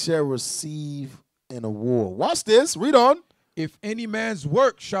 he shall receive an award. Watch this. Read on. If any man's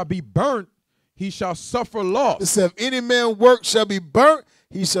work shall be burnt, he shall suffer loss. It says, if any man's work shall be burnt,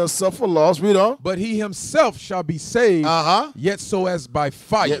 he shall suffer loss. Read on. But he himself shall be saved, yet so as by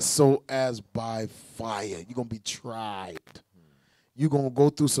fire. Yet so as by fire. You're going to be tried. You're going to go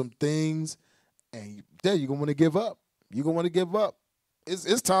through some things, and then you're going to want to give up. You're going to want to give up.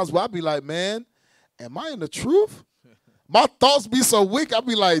 It's times where I be like, man, am I in the truth? My thoughts be so weak, I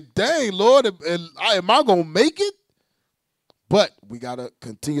be like, dang, Lord, am I going to make it? But we got to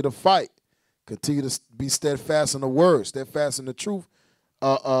continue to fight. Continue to be steadfast in the word, steadfast in the truth.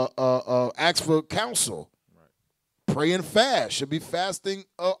 Ask for counsel. Right. Pray and fast. Should be fasting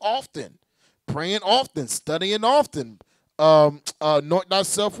often. Praying often. Studying often. Anoint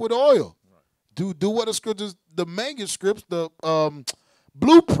thyself with oil. Right. Do what the scriptures, the manuscripts, the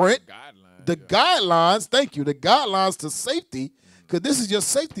blueprint, the guidelines, thank you, the guidelines to safety, because this is your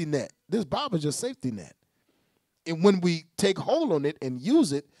safety net. This Bible is your safety net. And when we take hold on it and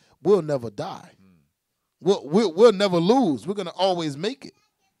use it, we'll never die. We'll never lose. We're going to always make it.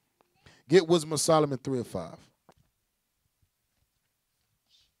 Get Wisdom of Solomon 3 and 5.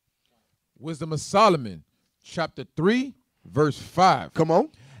 Wisdom of Solomon, chapter 3, verse 5. Come on.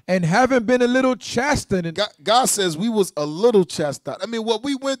 And having been a little chastened. God says we was a little chastised. I mean, what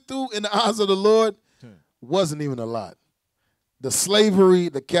we went through in the eyes of the Lord wasn't even a lot. The slavery,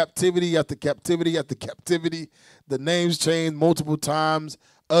 the captivity after captivity after captivity, the names changed multiple times,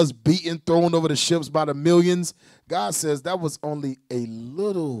 us beaten, thrown over the ships by the millions. God says that was only a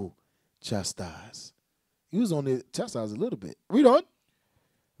little chastised. He was only chastised a little bit. Read on.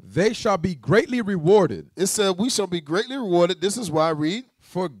 They shall be greatly rewarded. It said we shall be greatly rewarded. This is why I read.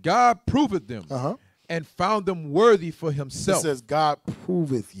 For God proveth them and found them worthy for himself. It says God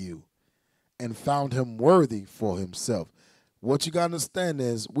proveth you and found him worthy for himself. What you got to understand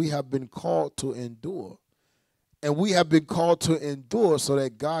is we have been called to endure. And we have been called to endure so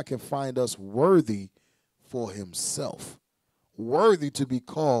that God can find us worthy for himself. Worthy to be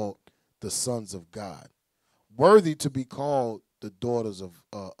called the sons of God. Worthy to be called the daughters of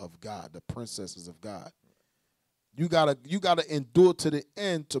God, the princesses of God. You gotta endure to the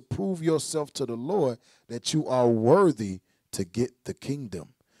end to prove yourself to the Lord that you are worthy to get the kingdom.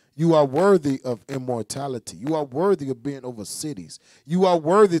 You are worthy of immortality. You are worthy of being over cities. You are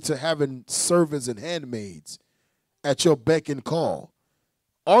worthy to having servants and handmaids at your beck and call.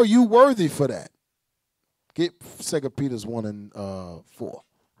 Are you worthy for that? Get 2 Peter 1 and 4.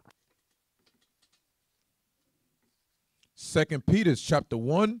 2 Peter chapter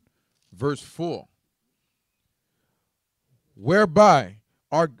 1, verse 4. Whereby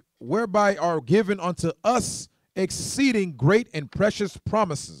are given unto us exceeding great and precious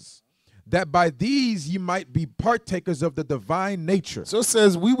promises, that by these ye might be partakers of the divine nature. So it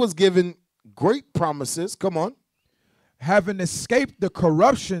says we was given great promises. Come on. Having escaped the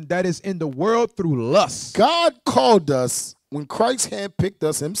corruption that is in the world through lust. God called us when Christ handpicked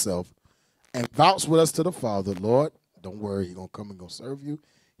us himself and vouched with us to the Father. Lord, don't worry, he's going to come and go serve you.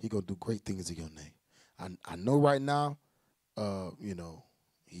 He's going to do great things in your name. I know right now,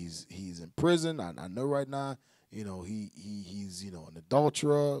 he's in prison. I know right now, he's an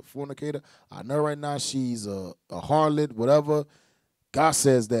adulterer, fornicator. I know right now she's a harlot, whatever. God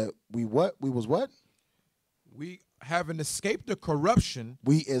says that we was what? We having escaped the corruption.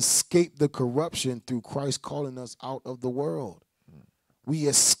 We escaped the corruption through Christ calling us out of the world. We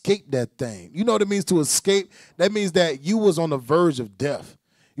escaped that thing. You know what it means to escape? That means that you was on the verge of death.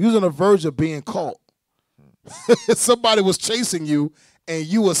 You was on the verge of being caught. Somebody was chasing you and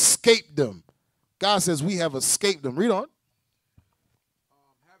you escaped them. God says we have escaped them. Read on.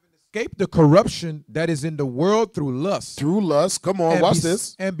 Having escaped the corruption that is in the world through lust. Through lust. Come on, watch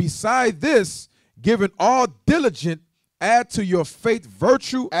this. And beside this, given all diligent, add to your faith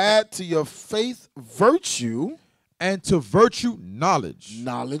virtue. Add to your faith virtue. And to virtue knowledge.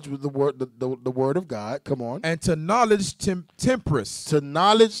 Knowledge with the word of God. Come on. And to knowledge temperance. To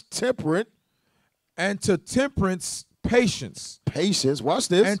knowledge temperate. And to temperance patience. Patience. Watch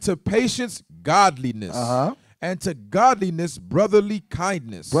this. And to patience godliness. And to godliness brotherly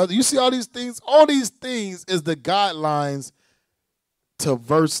kindness. Brother, you see all these things? All these things is the guidelines to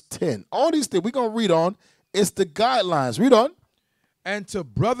verse 10. All these things we're going to read on. It's the guidelines. Read on. And to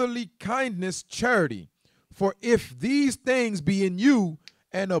brotherly kindness charity. For if these things be in you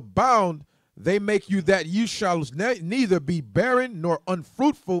and abound, they make you that you shall neither be barren nor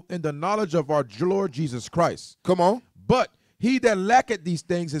unfruitful in the knowledge of our Lord Jesus Christ. Come on. But he that lacketh these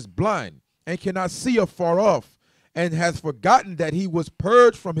things is blind and cannot see afar off, and hath forgotten that he was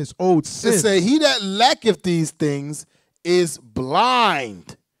purged from his old sins. It say, he that lacketh these things is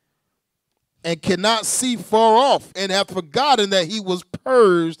blind and cannot see far off, and hath forgotten that he was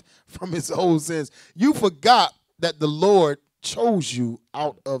purged from his old sins. You forgot that the Lord chose you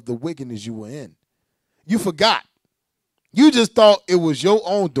out of the wickedness you were in. You forgot. You just thought it was your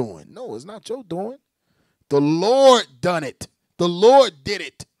own doing. No, it's not your doing. The Lord done it. The Lord did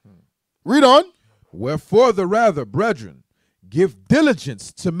it. Read on. Wherefore the rather, brethren, give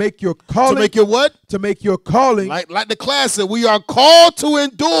diligence to make your calling. To make your what? To make your calling. Like the class said, we are called to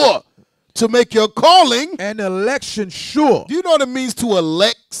endure. To make your calling and election sure. Do you know what it means to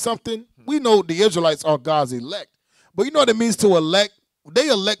elect something? We know the Israelites are God's elect. But you know what it means to elect? They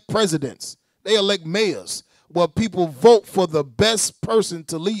elect presidents. They elect mayors. Where people vote for the best person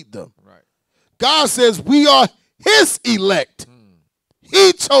to lead them. Right. God says we are his elect.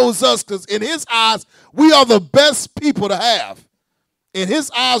 He chose us because in his eyes, we are the best people to have. In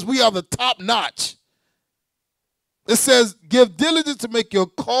his eyes, we are the top notch. It says, give diligence to make your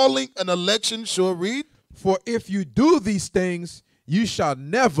calling and election sure. Read. For if you do these things, you shall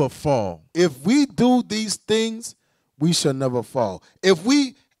never fall. If we do these things, we shall never fall. If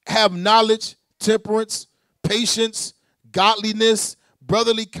we have knowledge, temperance, patience, godliness,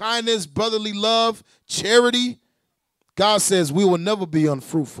 brotherly kindness, brotherly love, charity, God says we will never be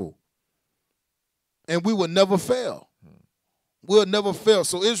unfruitful. And we will never fail. We'll never fail.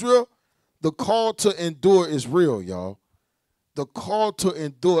 So Israel, the call to endure is real, y'all. The call to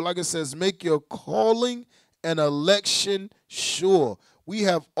endure, like it says, make your calling and election sure. We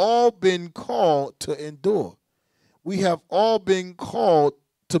have all been called to endure. We have all been called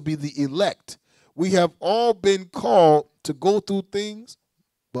to be the elect. We have all been called to go through things,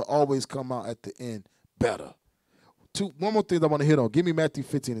 but always come out at the end better. One more thing I want to hit on. Give me Matthew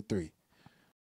 15:3.